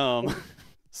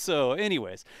 So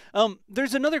anyways,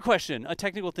 there's another question, a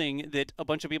technical thing that a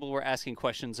bunch of people were asking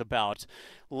questions about.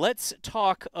 Let's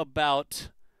talk about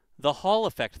the Hall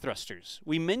effect thrusters.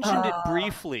 We mentioned it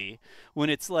briefly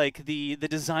when it's like the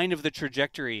design of the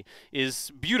trajectory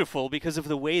is beautiful because of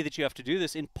the way that you have to do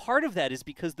this. And part of that is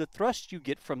because the thrust you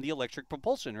get from the electric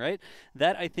propulsion, right?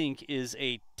 That, I think, is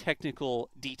a technical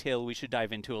detail we should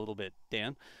dive into a little bit.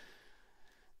 Dan?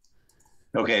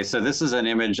 Okay, so this is an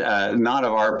image, not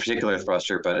of our particular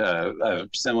thruster, but a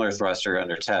similar thruster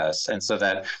under test. And so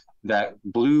that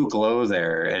blue glow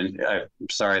there, and I'm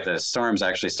sorry, the storm's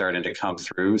actually starting to come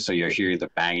through, so you're hearing the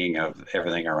banging of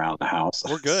everything around the house.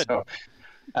 We're good. So,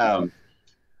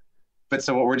 but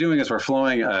so what we're doing is we're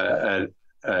flowing a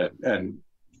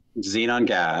xenon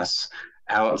gas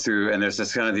out through, and there's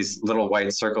just kind of these little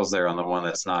white circles there on the one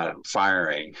that's not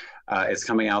firing. It's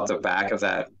coming out the back of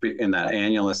that, in that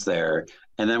annulus there.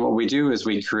 And then what we do is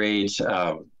we create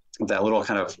that little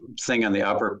kind of thing on the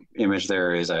upper image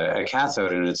there is a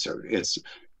cathode, and it's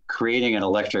creating an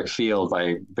electric field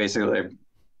by basically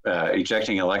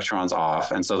ejecting electrons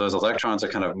off. And so those electrons are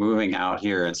kind of moving out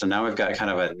here. And so now we've got kind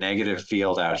of a negative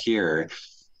field out here.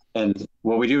 And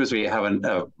what we do is we have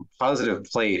a positive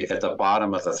plate at the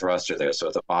bottom of the thruster there, so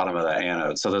at the bottom of the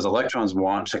anode. So those electrons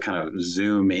want to kind of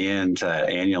zoom into that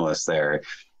annulus there,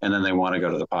 and then they want to go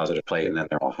to the positive plate, and then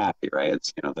they're all happy, right?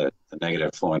 It's, you know, the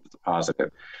negative flowing to the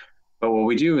positive. But what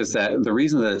we do is that the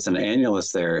reason that it's an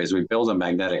annulus there is we build a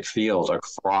magnetic field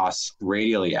across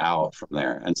radially out from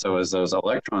there. And so as those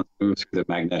electrons move through the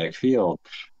magnetic field,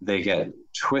 they get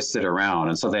twisted around.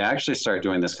 And so they actually start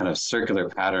doing this kind of circular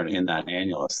pattern in that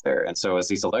annulus there. And so as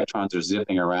these electrons are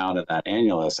zipping around in that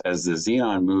annulus, as the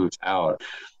xenon moves out,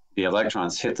 the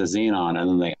electrons hit the xenon and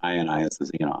then they ionize the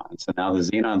xenon. So now the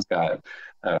xenon's got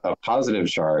a positive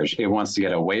charge. It wants to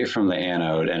get away from the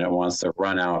anode and it wants to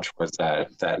run out towards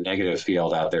that negative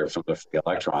field out there from the free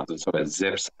electrons. And so it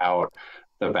zips out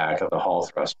the back of the Hall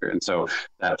thruster. And so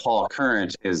that Hall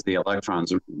current is the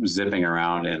electrons zipping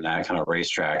around in that kind of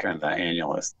racetrack and the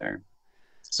annulus there.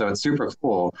 So it's super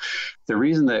cool. The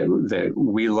reason that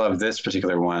we love this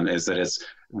particular one is that it's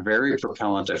very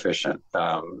propellant efficient.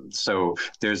 So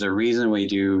there's a reason we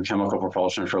do chemical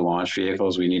propulsion for launch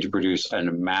vehicles. We need to produce a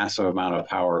massive amount of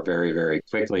power very, very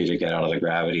quickly to get out of the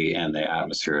gravity and the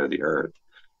atmosphere of the Earth.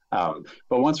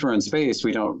 But once we're in space,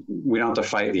 we don't have to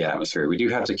fight the atmosphere. We do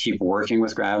have to keep working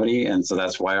with gravity, and so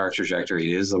that's why our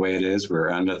trajectory is the way it is. We're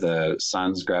under the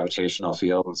sun's gravitational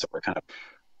field, and so we're kind of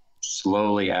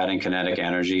slowly adding kinetic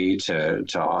energy to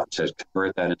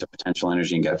convert that into potential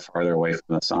energy and get farther away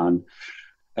from the sun.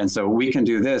 And so we can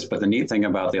do this, but the neat thing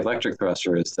about the electric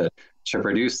thruster is that to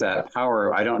produce that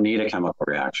power, I don't need a chemical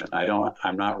reaction.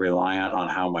 I'm not reliant on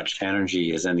how much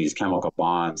energy is in these chemical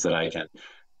bonds that I can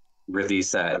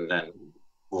release that and then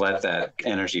let that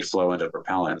energy flow into the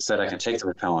propellant. Instead, I can take the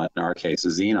propellant, in our case,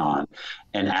 xenon,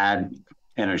 and add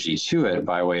energy to it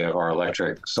by way of our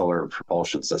electric solar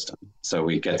propulsion system. So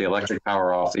we get the electric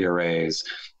power off the arrays.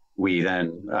 We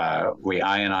then we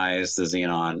ionize the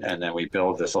xenon, and then we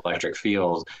build this electric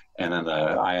field, and then the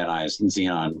ionized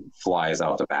xenon flies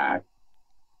out the back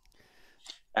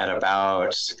at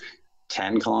about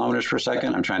 10 kilometers per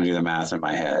second. I'm trying to do the math in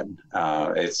my head.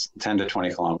 It's 10 to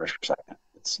 20 kilometers per second.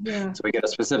 So we get a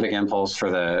specific impulse for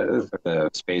the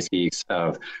space geeks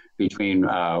of between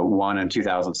 1 and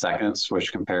 2,000 seconds,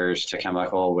 which compares to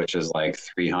chemical, which is like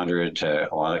 300 to,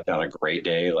 on a great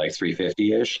day, like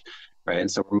 350-ish. Right.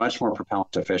 And so we're much more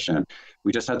propellant efficient.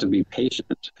 We just have to be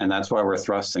patient. And that's why we're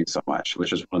thrusting so much,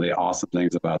 which is one of the awesome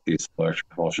things about these electric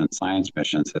propulsion science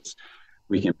missions. Is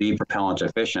we can be propellant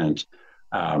efficient.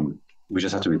 We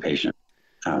just have to be patient.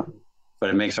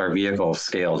 But it makes our vehicle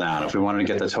scale down. If we wanted to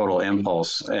get the total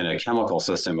impulse in a chemical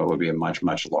system, it would be a much,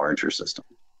 much larger system.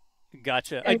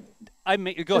 Gotcha.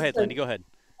 Go ahead, Lindy. Go ahead.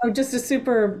 Oh, just a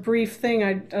super brief thing.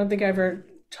 I don't think I ever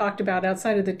talked about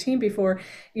outside of the team before.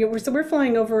 So we're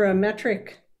flying over a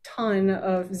metric ton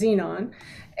of xenon,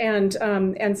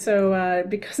 and so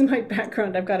because of my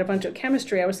background, I've got a bunch of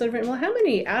chemistry. I was sort of, well, how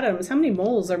many atoms, how many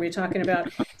moles are we talking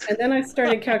about? And then I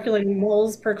started calculating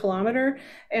moles per kilometer,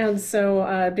 and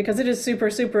so because it is super,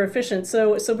 super efficient.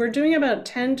 So we're doing about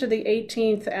 10 to the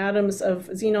 18th atoms of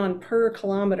xenon per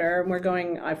kilometer, and we're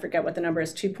going, I forget what the number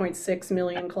is, 2.6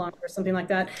 million kilometers, something like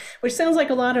that, which sounds like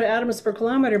a lot of atoms per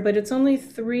kilometer, but it's only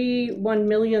 3/1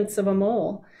 millionths of a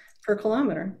mole per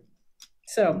kilometer.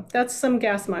 So that's some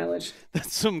gas mileage.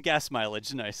 That's some gas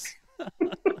mileage. Nice.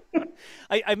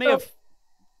 I may have.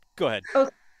 Go ahead. Oh,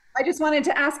 I just wanted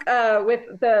to ask, with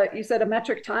you said a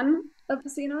metric ton of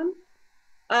xenon?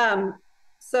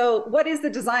 So what is the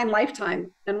design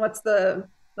lifetime, and what's the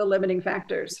limiting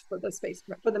factors for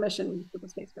the mission for the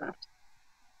spacecraft?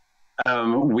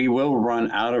 We will run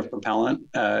out of propellant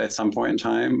at some point in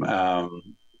time.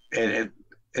 It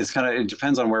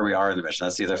depends on where we are in the mission.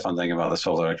 That's the other fun thing about the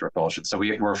solar electric propulsion. So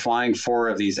we're flying 4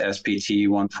 of these SPT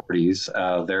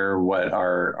 140s. They're what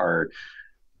our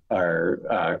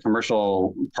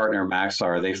commercial partner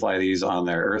Maxar, they fly these on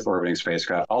their Earth orbiting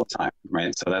spacecraft all the time,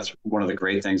 right? So that's one of the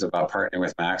great things about partnering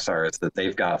with Maxar is that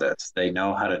they've got this. They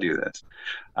know how to do this.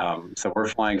 So we're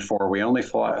flying 4. We only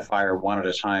fire 1 at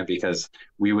a time because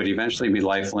we would eventually be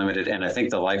life limited. And I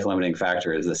think the life limiting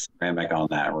factor is the ceramic on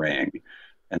that ring.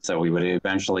 And so we would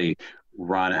eventually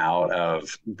run out of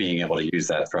being able to use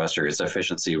that thruster. Its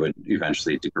efficiency would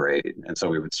eventually degrade. And so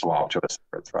we would swap to a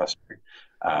separate thruster.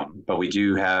 But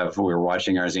we're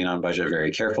watching our xenon budget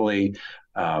very carefully.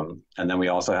 And then we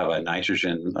also have a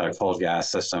nitrogen cold gas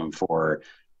system for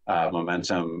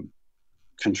momentum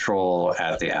control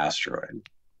at the asteroid.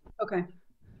 Okay.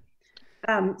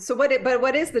 So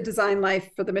what is the design life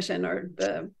for the mission, or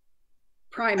the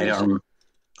prime mission?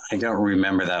 I don't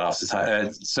remember that off the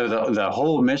top. So the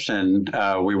whole mission,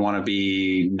 we want to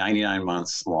be 99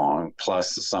 months long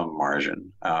plus some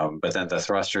margin. But then the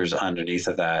thrusters underneath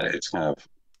of that, it's kind of,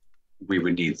 we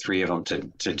would need 3 of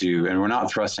them to do, and we're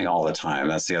not thrusting all the time.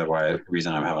 That's the other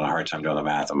reason I'm having a hard time doing the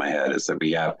math in my head, is that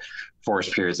we have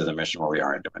forced periods of the mission where we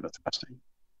aren't doing the thrusting.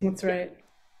 That's right.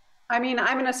 I mean,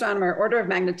 I'm an astronomer. Order of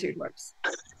magnitude works.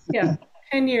 Yeah,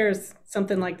 10 years,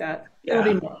 something like that. Yeah.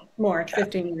 It'll be more,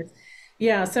 15 years.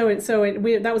 Yeah,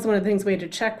 that was one of the things we had to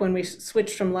check when we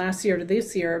switched from last year to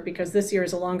this year, because this year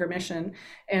is a longer mission,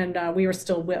 and we were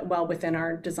still well within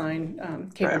our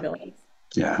design capabilities.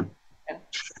 Right.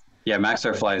 Yeah,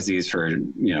 Maxar flies these for,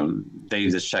 they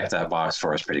just check that box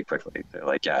for us pretty quickly. They're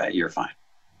like, yeah, you're fine.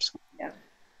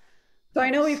 So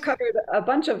I know we've covered a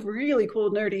bunch of really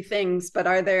cool, nerdy things, but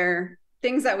are there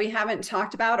things that we haven't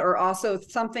talked about, or also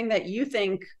something that you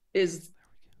think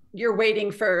you're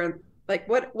waiting for? Like,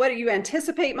 what do you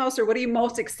anticipate most, or what are you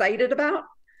most excited about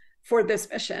for this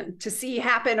mission to see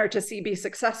happen, or to see be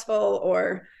successful?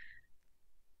 Or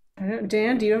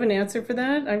Dan, do you have an answer for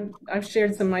that? I've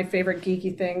shared some of my favorite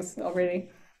geeky things already.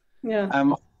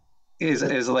 Yeah.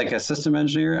 Is like a system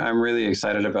engineer, I'm really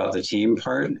excited about the team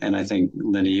part, and I think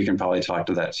Linda, you can probably talk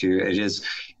to that too.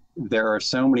 There are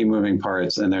so many moving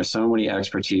parts, and there's so many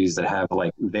expertise that have,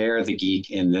 like, they're the geek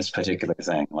in this particular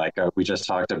thing. Like we just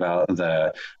talked about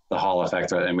the Hall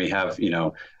effect, and we have,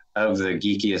 of the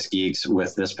geekiest geeks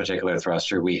with this particular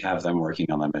thruster, we have them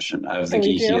working on the mission. Of the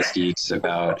geekiest geeks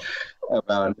about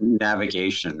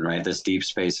navigation, right? This deep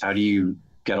space, how do you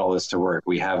get all this to work?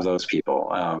 We have those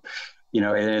people.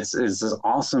 And it's this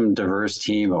awesome, diverse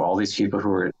team of all these people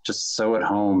who are just so at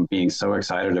home, being so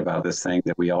excited about this thing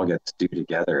that we all get to do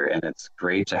together. And it's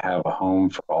great to have a home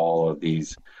for all of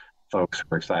these folks who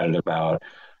are excited about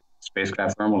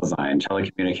spacecraft thermal design,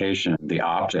 telecommunication, the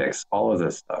optics, all of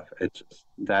this stuff.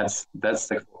 That's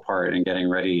the cool part in getting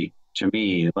ready. To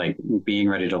me, like being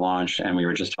ready to launch, and we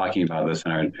were just talking about this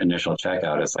in our initial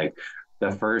checkout, it's like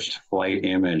the first flight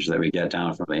image that we get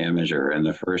down from the imager, and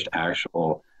the first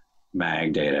actual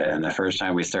mag data, and the first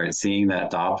time we start seeing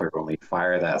that Doppler when we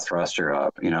fire that thruster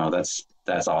up,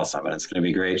 that's awesome. And it's going to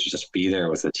be great to just be there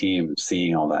with the team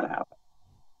seeing all that happen.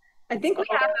 I think we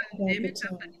have an image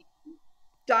of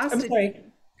I'm sorry,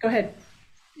 go ahead.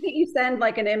 Didn't you send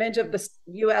like an image of the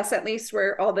US, at least,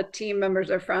 where all the team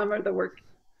members are from, or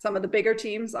some of the bigger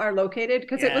teams are located?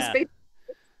 Because it was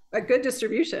a good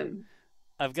distribution.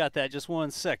 I've got that. Just 1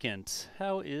 second.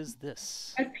 How is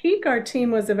this? At peak, our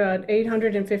team was about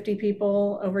 850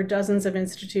 people over dozens of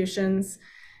institutions.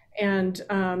 And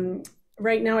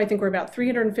right now, I think we're about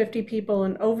 350 people.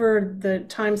 And over the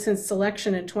time since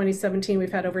selection in 2017,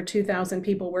 we've had over 2,000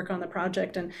 people work on the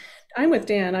project. And I'm with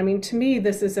Dan. I mean, to me,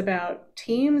 this is about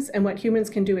teams and what humans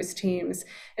can do as teams.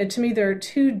 And to me, there are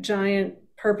 2 giant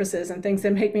purposes and things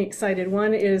that make me excited.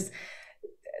 One is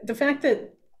the fact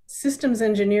that systems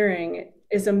engineering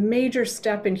is a major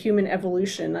step in human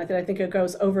evolution. I think it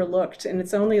goes overlooked, and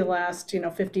it's only the last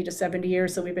 50 to 70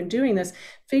 years that we've been doing this,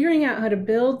 figuring out how to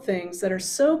build things that are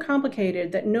so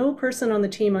complicated that no person on the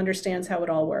team understands how it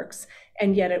all works,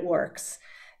 and yet it works.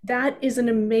 That is an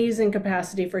amazing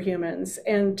capacity for humans.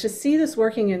 And to see this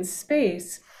working in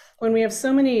space, when we have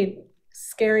so many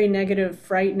scary, negative,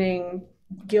 frightening,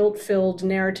 guilt-filled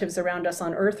narratives around us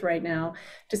on Earth right now,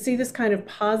 to see this kind of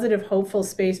positive, hopeful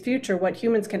space future, what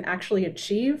humans can actually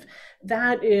achieve,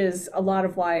 that is a lot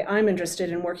of why I'm interested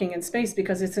in working in space,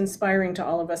 because it's inspiring to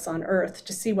all of us on Earth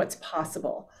to see what's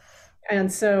possible. And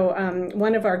so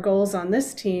one of our goals on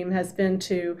this team has been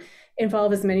to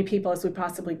involve as many people as we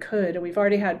possibly could. And we've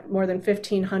already had more than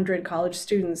 1,500 college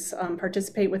students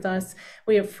participate with us.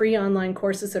 We have free online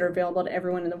courses that are available to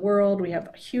everyone in the world. We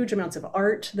have huge amounts of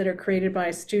art that are created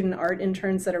by student art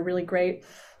interns that are really great.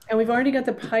 And we've already got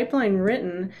the pipeline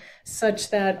written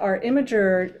such that our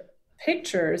imager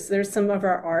pictures, there's some of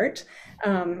our art.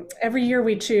 Every year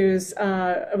we choose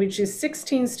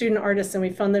 16 student artists, and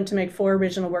we fund them to make 4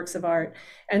 original works of art.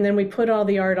 And then we put all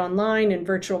the art online in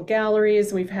virtual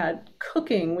galleries. We've had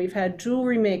cooking, we've had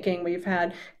jewelry making, we've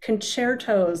had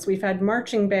concertos, we've had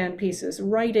marching band pieces,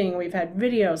 writing, we've had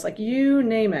videos, like you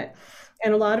name it.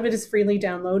 And a lot of it is freely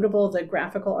downloadable, the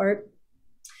graphical art.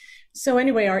 So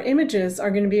anyway, our images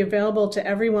are going to be available to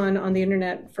everyone on the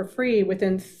internet for free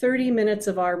within 30 minutes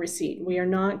of our receipt. We are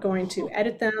not going to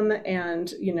edit them,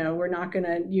 and we're not going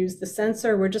to use the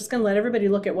censor. We're just going to let everybody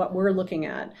look at what we're looking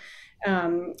at.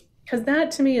 Because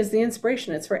that to me is the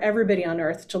inspiration. It's for everybody on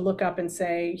Earth to look up and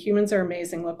say, humans are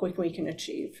amazing, look what we can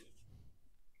achieve.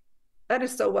 That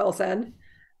is so well said.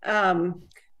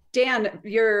 Dan,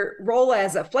 your role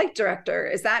as a flight director,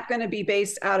 is that going to be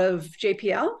based out of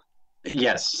JPL?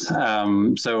 Yes.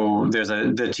 So there's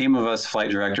the team of us flight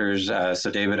directors.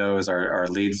 So David O is our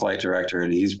lead flight director,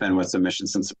 and he's been with the mission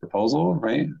since the proposal,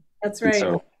 right? That's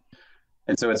right.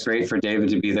 And so it's great for David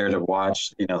to be there to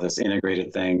watch, this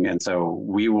integrated thing. And so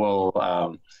we will,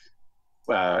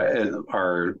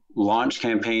 our launch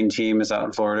campaign team is out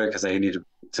in Florida because they need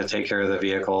to take care of the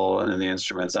vehicle and the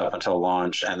instruments up until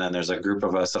launch. And then there's a group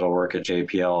of us that'll work at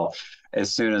JPL.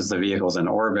 As soon as the vehicle's in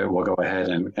orbit, we'll go ahead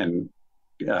and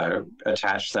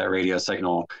attach that radio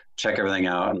signal, check everything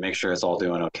out, and make sure it's all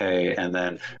doing okay. And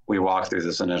then we walk through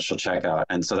this initial checkout.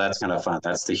 And so that's kind of fun.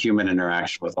 That's the human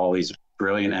interaction with all these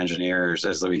brilliant engineers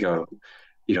as we go,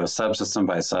 subsystem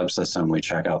by subsystem. We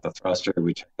check out the thruster,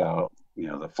 we check out,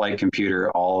 the flight computer.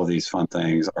 All of these fun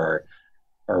things are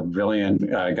brilliant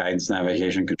guidance,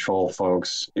 navigation, control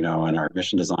folks, and our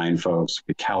mission design folks.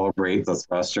 We calibrate the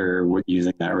thruster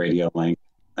using that radio link.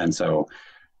 And so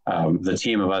the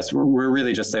team of us, we're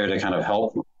really just there to kind of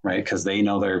help, right? Because they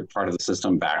know they're part of the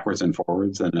system backwards and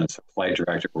forwards. And as a flight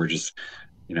director, we're just,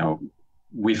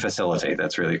 we facilitate.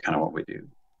 That's really kind of what we do.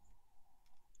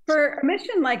 For a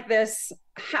mission like this,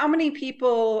 how many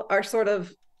people are sort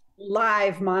of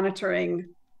live monitoring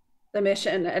the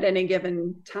mission at any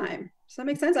given time? Does that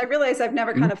make sense? I realize I've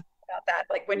never kind of thought about that.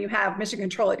 Like when you have mission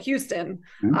control at Houston,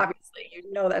 obviously,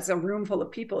 that's a room full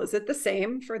of people. Is it the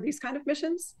same for these kind of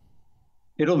missions?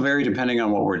 It'll vary depending on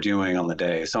what we're doing on the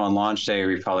day. So on launch day,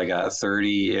 we've probably got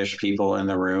 30-ish people in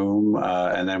the room.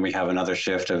 And then we have another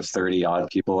shift of 30 odd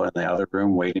people in the other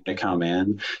room waiting to come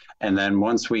in. And then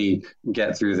once we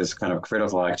get through this kind of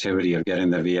critical activity of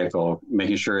getting the vehicle,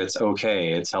 making sure it's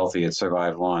okay, it's healthy, it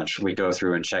survived launch, we go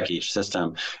through and check each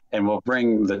system. And we'll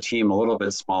bring the team a little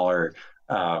bit smaller,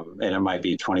 and it might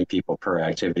be 20 people per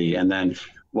activity. And then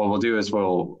what we'll do is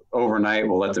overnight,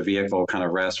 we'll let the vehicle kind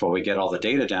of rest while we get all the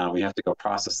data down. We have to go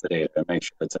process the data and make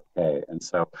sure it's okay. And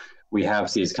so we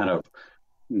have these kind of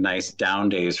nice down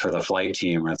days for the flight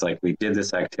team where it's like, we did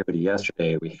this activity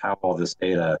yesterday, we have all this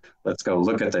data, let's go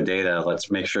look at the data, let's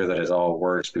make sure that it all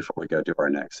works before we go do our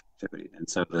next activity. And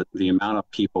so the amount of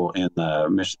people in the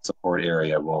mission support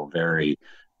area will vary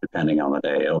depending on the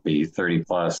day. It'll be 30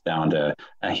 plus down to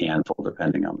a handful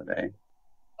depending on the day.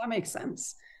 That makes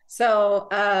sense. So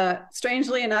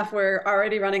strangely enough, we're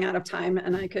already running out of time,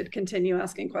 and I could continue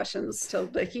asking questions till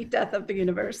the heat death of the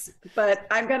universe. But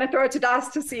I'm going to throw it to Das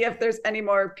to see if there's any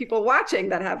more people watching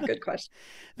that have good questions.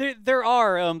 There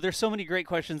are. There's so many great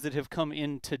questions that have come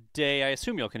in today. I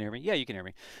assume y'all can hear me. Yeah, you can hear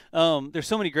me. There's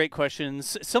so many great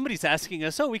questions. Somebody's asking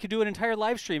us, we could do an entire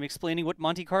live stream explaining what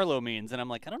Monte Carlo means. And I'm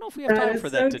like, I don't know if we have time for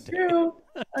that today. True.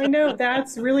 I know.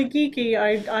 That's really geeky.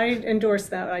 I endorse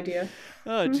that idea.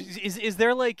 Is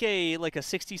there like a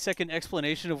 60-second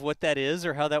explanation of what that is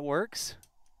or how that works?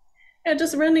 Yeah,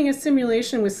 just running a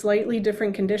simulation with slightly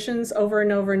different conditions over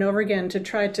and over and over again to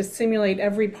try to simulate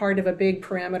every part of a big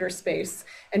parameter space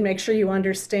and make sure you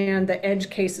understand the edge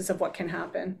cases of what can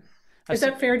happen. Is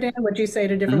that fair, Dan? Would you say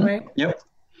it a different way? Yep.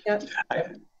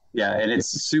 Yeah, and it's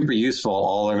super useful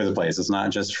all over the place. It's not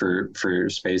just for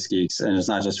space geeks, and it's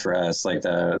not just for us. Like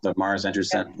the Mars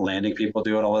Intercept landing people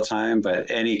do it all the time, but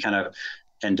any kind of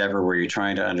endeavor where you're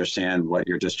trying to understand what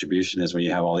your distribution is when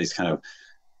you have all these kind of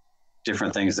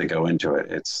different things that go into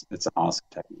it, it's an awesome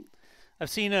technique. I've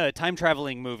seen time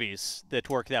traveling movies that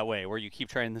work that way, where you keep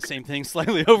trying the same thing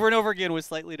slightly over and over again with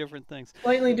slightly different things.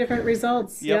 Slightly different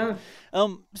results, yep. Yeah.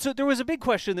 So there was a big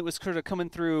question that was sort of coming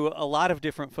through, a lot of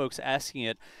different folks asking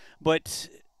it, but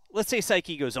let's say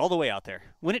Psyche goes all the way out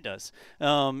there. When it does,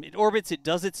 it orbits, it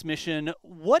does its mission.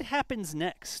 What happens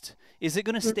next? Is it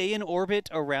going to stay in orbit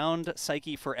around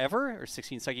Psyche forever, or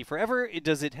 16 Psyche forever?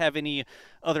 Does it have any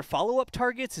other follow-up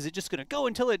targets? Is it just going to go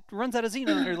until it runs out of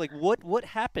xenon, or like what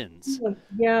happens?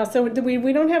 Yeah, so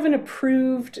we don't have an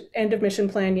approved end of mission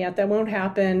plan yet. That won't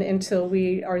happen until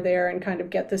we are there and kind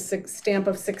of get the stamp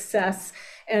of success.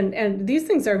 And these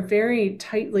things are very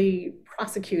tightly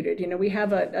prosecuted. You know, we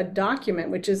have a document,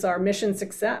 which is our mission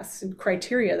success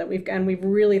criteria that we've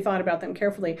really thought about them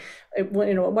carefully.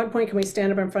 You know, at what point can we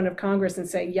stand up in front of Congress and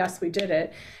say, yes, we did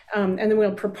it? And then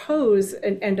we'll propose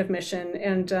an end of mission.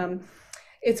 And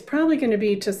it's probably going to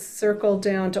be to circle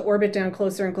down, to orbit down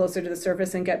closer and closer to the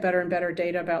surface and get better and better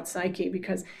data about Psyche,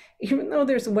 because even though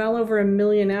there's well over 1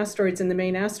 million asteroids in the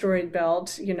main asteroid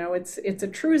belt, you know, it's a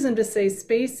truism to say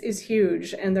space is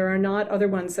huge and there are not other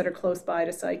ones that are close by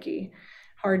to Psyche.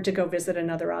 Hard to go visit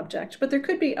another object, but there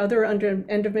could be other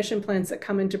end of mission plans that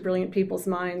come into brilliant people's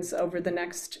minds over the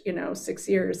next, you know, 6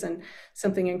 years, and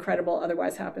something incredible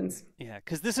otherwise happens. Yeah,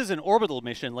 because this is an orbital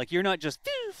mission. Like, you're not just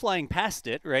flying past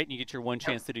it, right? And you get your one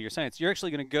chance to do your science. You're actually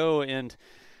going to go and,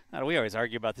 we always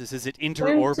argue about this. Is it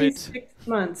inter-orbit?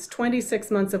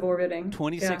 26 months of orbiting.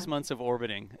 26 months of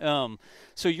orbiting.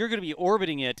 So you're going to be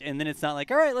orbiting it, and then it's not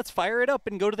like, all right, let's fire it up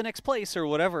and go to the next place or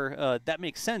whatever. That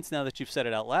makes sense now that you've said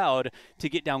it out loud, to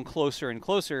get down closer and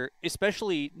closer,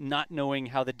 especially not knowing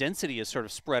how the density is sort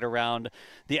of spread around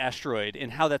the asteroid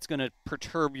and how that's going to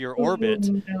perturb your orbit.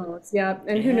 Who knows? Yeah,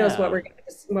 and who knows what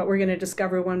we're going to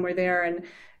discover when we're there. And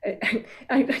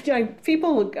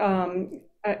people.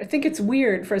 I think it's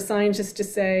weird for a scientist to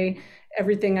say,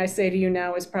 everything I say to you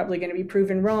now is probably going to be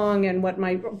proven wrong, and what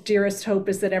my dearest hope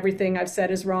is that everything I've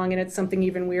said is wrong and it's something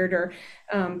even weirder.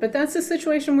 But that's the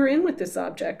situation we're in with this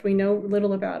object. We know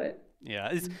little about it.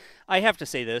 Yeah, I have to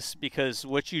say this because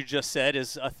what you just said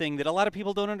is a thing that a lot of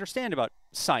people don't understand about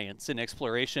science and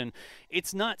exploration.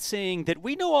 It's not saying that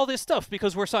we know all this stuff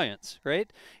because we're science, right?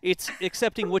 It's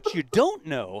accepting what you don't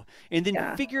know and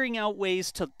then figuring out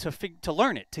ways to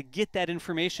learn it, to get that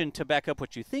information to back up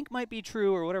what you think might be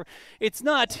true or whatever. It's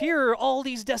not, here are all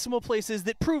these decimal places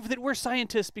that prove that we're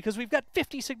scientists because we've got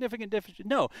 50 significant differences.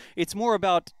 No, it's more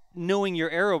about knowing your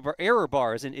error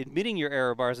bars and admitting your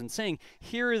error bars and saying,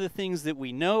 here are the things that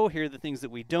we know, here are the things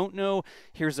that we don't know,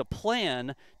 here's a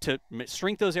plan to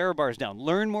shrink those error bars down,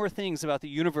 learn more things about the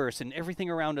universe and everything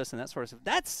around us and that sort of stuff.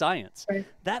 That's science. Right.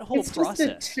 That whole process.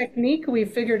 It's just a technique we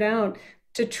figured out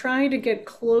to try to get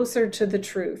closer to the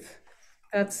truth.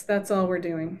 That's all we're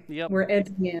doing. Yep. We're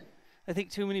edging in. I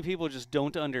think too many people just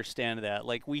don't understand that.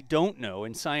 Like, we don't know,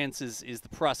 and science is the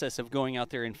process of going out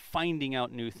there and finding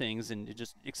out new things and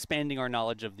just expanding our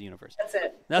knowledge of the universe. That's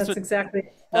it. That's exactly.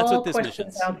 That's all what this mission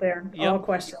is out there. Yep. All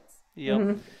questions.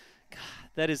 Yep. God,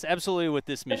 that is absolutely what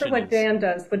this mission is. What Dan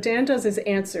does. What Dan does is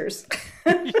answers.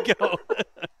 There you go.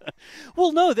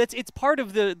 Well, no, it's part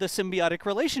of the symbiotic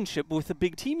relationship with the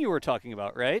big team you were talking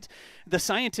about, right? The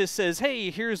scientist says,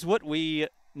 hey, here's what we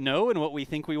know and what we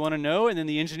think we want to know, and then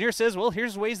the engineer says, well,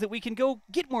 here's ways that we can go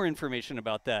get more information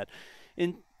about that,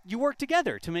 and you work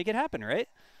together to make it happen, right?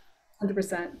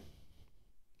 100%.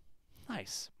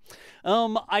 Nice.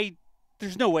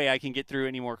 There's no way I can get through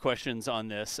any more questions on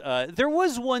this. There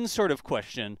was one sort of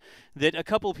question that a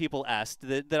couple people asked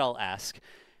that I'll ask.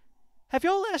 Have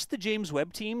y'all asked the James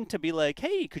Webb team to be like,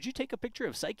 hey, could you take a picture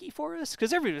of Psyche for us?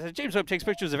 Because James Webb takes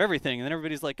pictures of everything, and then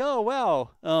everybody's like, oh,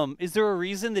 wow. Is there a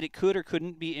reason that it could or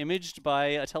couldn't be imaged by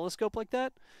a telescope like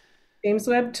that? James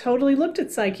Webb totally looked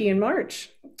at Psyche in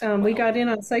March. We got in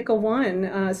on cycle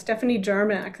 1. Stephanie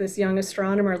Jarmack, this young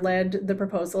astronomer, led the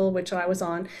proposal, which I was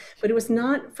on, but it was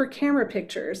not for camera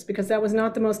pictures because that was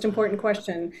not the most important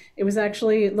question. It was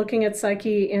actually looking at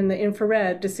Psyche in the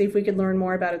infrared to see if we could learn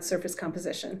more about its surface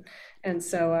composition. And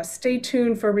so stay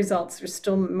tuned for results. We're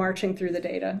still marching through the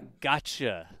data.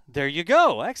 Gotcha. There you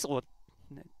go. Excellent.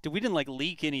 We didn't like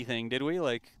leak anything, did we?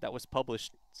 Like, that was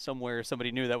published somewhere.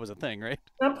 Somebody knew that was a thing, right?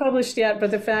 Not published yet,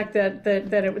 but the fact that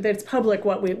it's public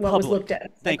what was looked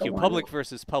at. Thank you. Public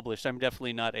versus published. I'm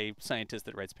definitely not a scientist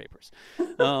that writes papers.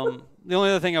 The only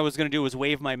other thing I was going to do was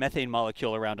wave my methane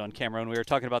molecule around on camera when we were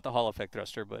talking about the Hall effect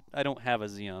thruster, but I don't have a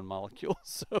xenon molecule,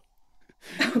 so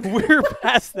we're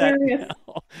past that now.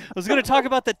 I was going to talk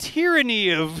about the tyranny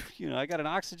of, I got an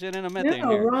oxygen and a methane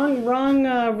here.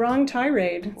 Wrong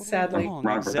tirade, sadly.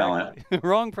 Wrong propellant.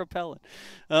 Wrong propellant.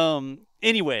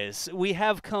 Anyways, we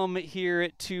have come here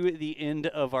to the end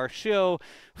of our show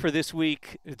for this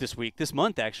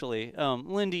month, actually.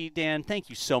 Lindy, Dan, thank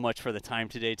you so much for the time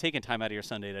today, taking time out of your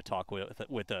Sunday to talk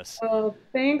with us. Oh,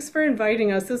 thanks for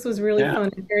inviting us. This was really fun.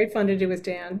 Very fun to do with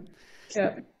Dan.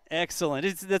 Yeah. Excellent.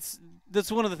 That's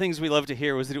one of the things we love to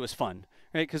hear, was that it was fun,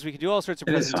 right? Because we could do all sorts of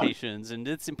presentations, and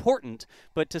it's important.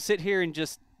 But to sit here and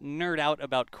just nerd out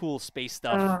about cool space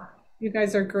stuff. You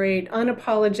guys are great.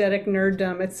 Unapologetic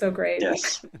nerddom. It's so great.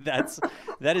 Yes.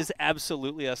 That is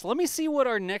absolutely us. Let me see what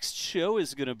our next show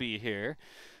is going to be here.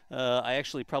 I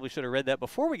actually probably should have read that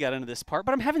before we got into this part,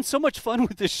 but I'm having so much fun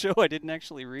with this show I didn't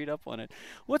actually read up on it.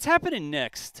 What's happening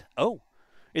next? Oh,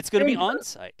 it's going to be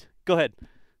on-site. Go ahead.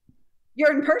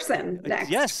 You're in person next.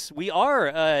 Yes, we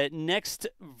are. Next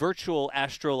virtual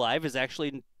Astro Live is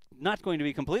actually not going to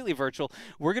be completely virtual.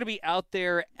 We're going to be out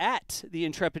there at the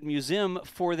Intrepid Museum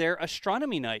for their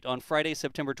astronomy night on Friday,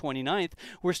 September 29th.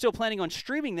 We're still planning on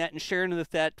streaming that and sharing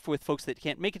that with folks that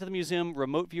can't make it to the museum,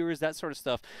 remote viewers, that sort of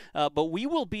stuff. But we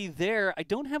will be there. I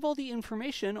don't have all the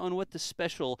information on what the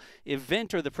special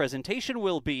event or the presentation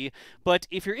will be, but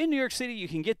if you're in New York City, you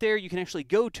can get there. You can actually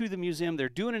go to the museum. They're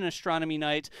doing an astronomy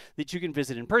night that you can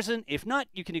visit in person. If not,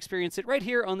 you can experience it right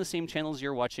here on the same channels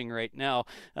you're watching right now.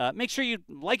 Make sure you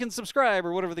like and subscribe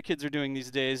or whatever the kids are doing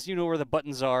these days. You know where the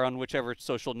buttons are on whichever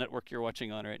social network you're watching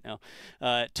on right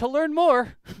now. To learn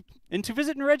more and to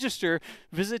visit and register,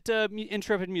 visit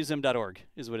intrepidmuseum.org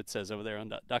is what it says over there on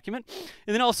that document.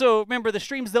 And then also, remember, the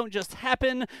streams don't just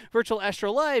happen. Virtual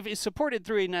Astro Live is supported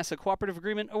through a NASA cooperative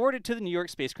agreement awarded to the New York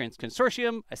Spacecraft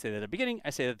Consortium. I say that at the beginning,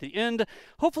 I say that at the end.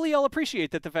 Hopefully y'all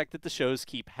appreciate that the fact that the shows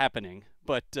keep happening.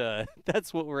 But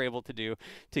that's what we're able to do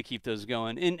to keep those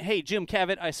going. And hey, Jim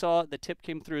Cavett, I saw the tip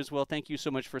came through as well. Thank you so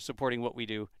much for supporting what we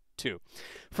do too.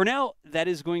 For now, that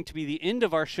is going to be the end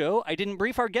of our show. I didn't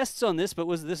brief our guests on this, but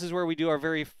this is where we do our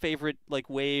very favorite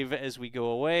wave as we go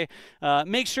away.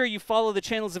 Make sure you follow the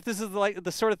channels if this is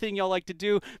the sort of thing y'all like to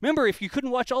do. Remember, if you couldn't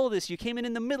watch all of this, you came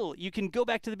in the middle, you can go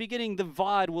back to the beginning. The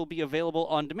VOD will be available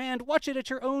on demand. Watch it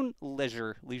at your own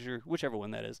leisure, whichever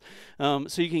one that is,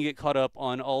 so you can get caught up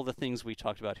on all the things we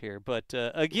talked about here. But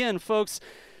again, folks,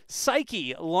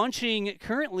 Psyche launching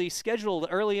currently scheduled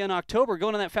early in October,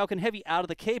 going on that Falcon Heavy out of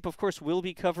the Cape. Of course, we'll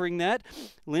be covering that.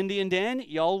 Lindy and Dan,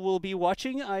 y'all will be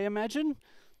watching, I imagine.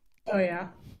 Oh, yeah.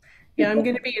 Yeah, I'm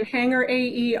going to be in Hangar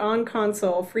AE on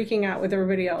console, freaking out with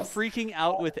everybody else. Freaking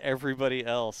out with everybody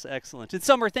else. Excellent. And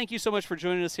Summer, thank you so much for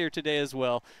joining us here today as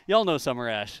well. Y'all know Summer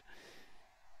Ash.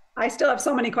 I still have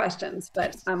so many questions,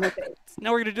 but I'm okay.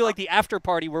 Now we're going to do like the after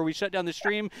party where we shut down the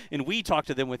stream and we talk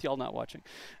to them with y'all not watching.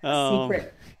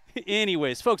 Secret.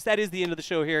 Anyways, folks, that is the end of the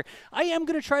show here. I am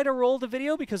going to try to roll the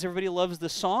video because everybody loves the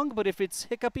song, but if it's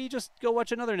hiccupy, just go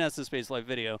watch another NASA Space Live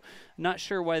video. Not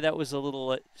sure why that was a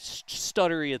little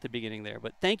stuttery at the beginning there,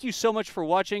 but thank you so much for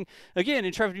watching. Again,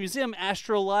 Intrepid Museum,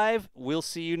 Astro Live. We'll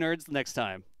see you nerds next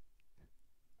time.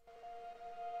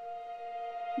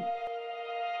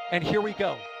 And here we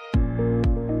go.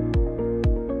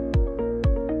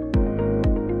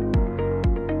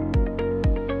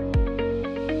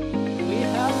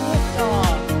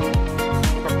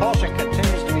 Propulsion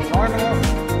continues to be normal.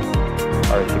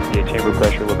 RCPA chamber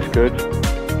pressure looks good.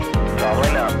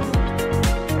 Traveling up.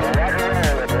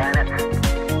 Roger, planet.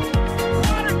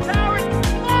 Water towers,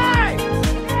 fly!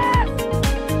 Yes!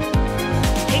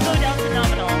 Tango Delta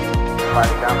nominal.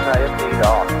 Flight downside SPD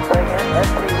off. Bring in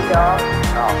SPD off.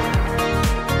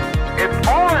 It's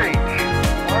orange!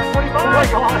 145! Oh my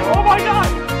god! Oh my god!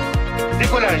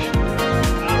 Decollage!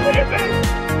 What is it?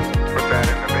 Put that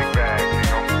in the big bag,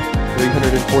 Jingle.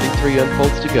 343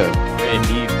 unfolds to go.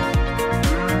 Indeed.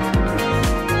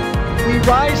 We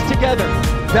rise together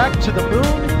back to the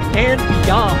moon and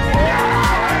beyond.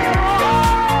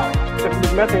 If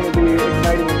the methane would be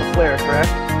igniting in the flare, correct?